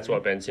Gentry, and that's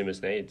what Ben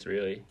Simmons needs,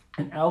 really.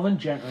 And Alvin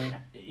Gentry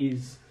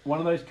is one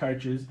of those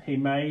coaches. He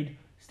made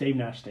Steve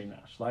Nash.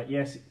 Like,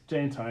 yes,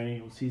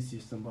 D'Antoni was his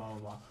system, blah blah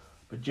blah,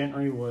 but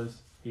Gentry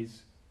was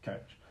his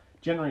coach.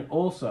 Gentry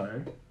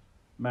also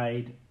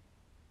made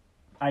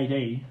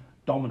AD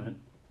dominant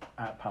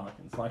at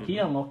Pelicans. Like, he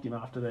unlocked him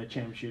after their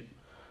championship,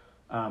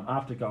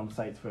 after Golden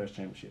State's first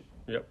championship.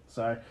 Yep.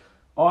 So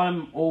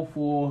I'm all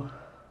for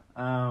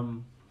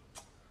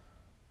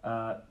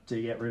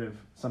to get rid of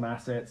some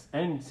assets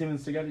and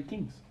Simmons to go to the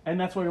Kings. And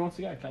that's where he wants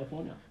to go,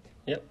 California.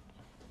 Yep.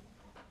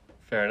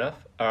 Fair enough.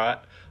 All right.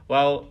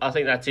 Well, I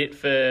think that's it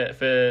for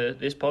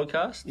this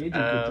podcast. You did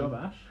a good job,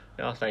 Ash.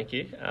 Oh, thank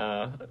you.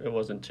 It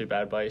wasn't too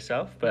bad by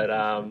yourself, but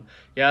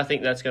I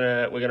think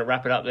we're gonna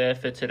wrap it up there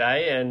for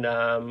today, and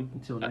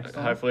until next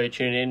time. Hopefully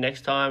tune in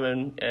next time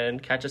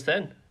and catch us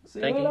then.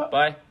 Thank you.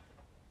 Bye.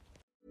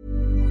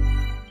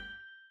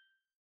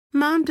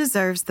 Mom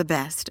deserves the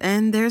best,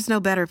 and there's no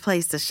better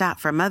place to shop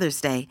for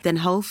Mother's Day than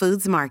Whole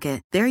Foods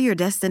Market. They're your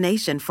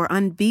destination for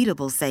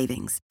unbeatable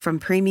savings, from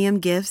premium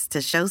gifts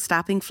to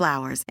show-stopping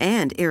flowers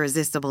and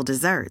irresistible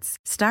desserts.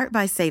 Start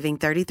by saving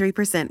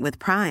 33% with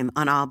Prime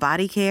on all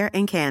body care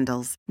and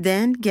candles.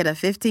 Then get a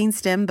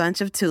 15-stem bunch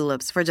of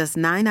tulips for just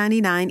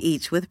 $9.99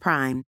 each with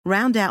Prime.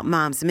 Round out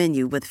Mom's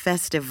menu with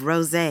festive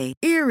rosé,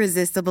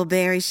 irresistible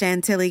berry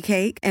chantilly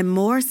cake, and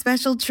more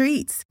special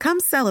treats. Come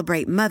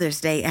celebrate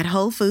Mother's Day at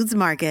Whole Foods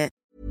Market.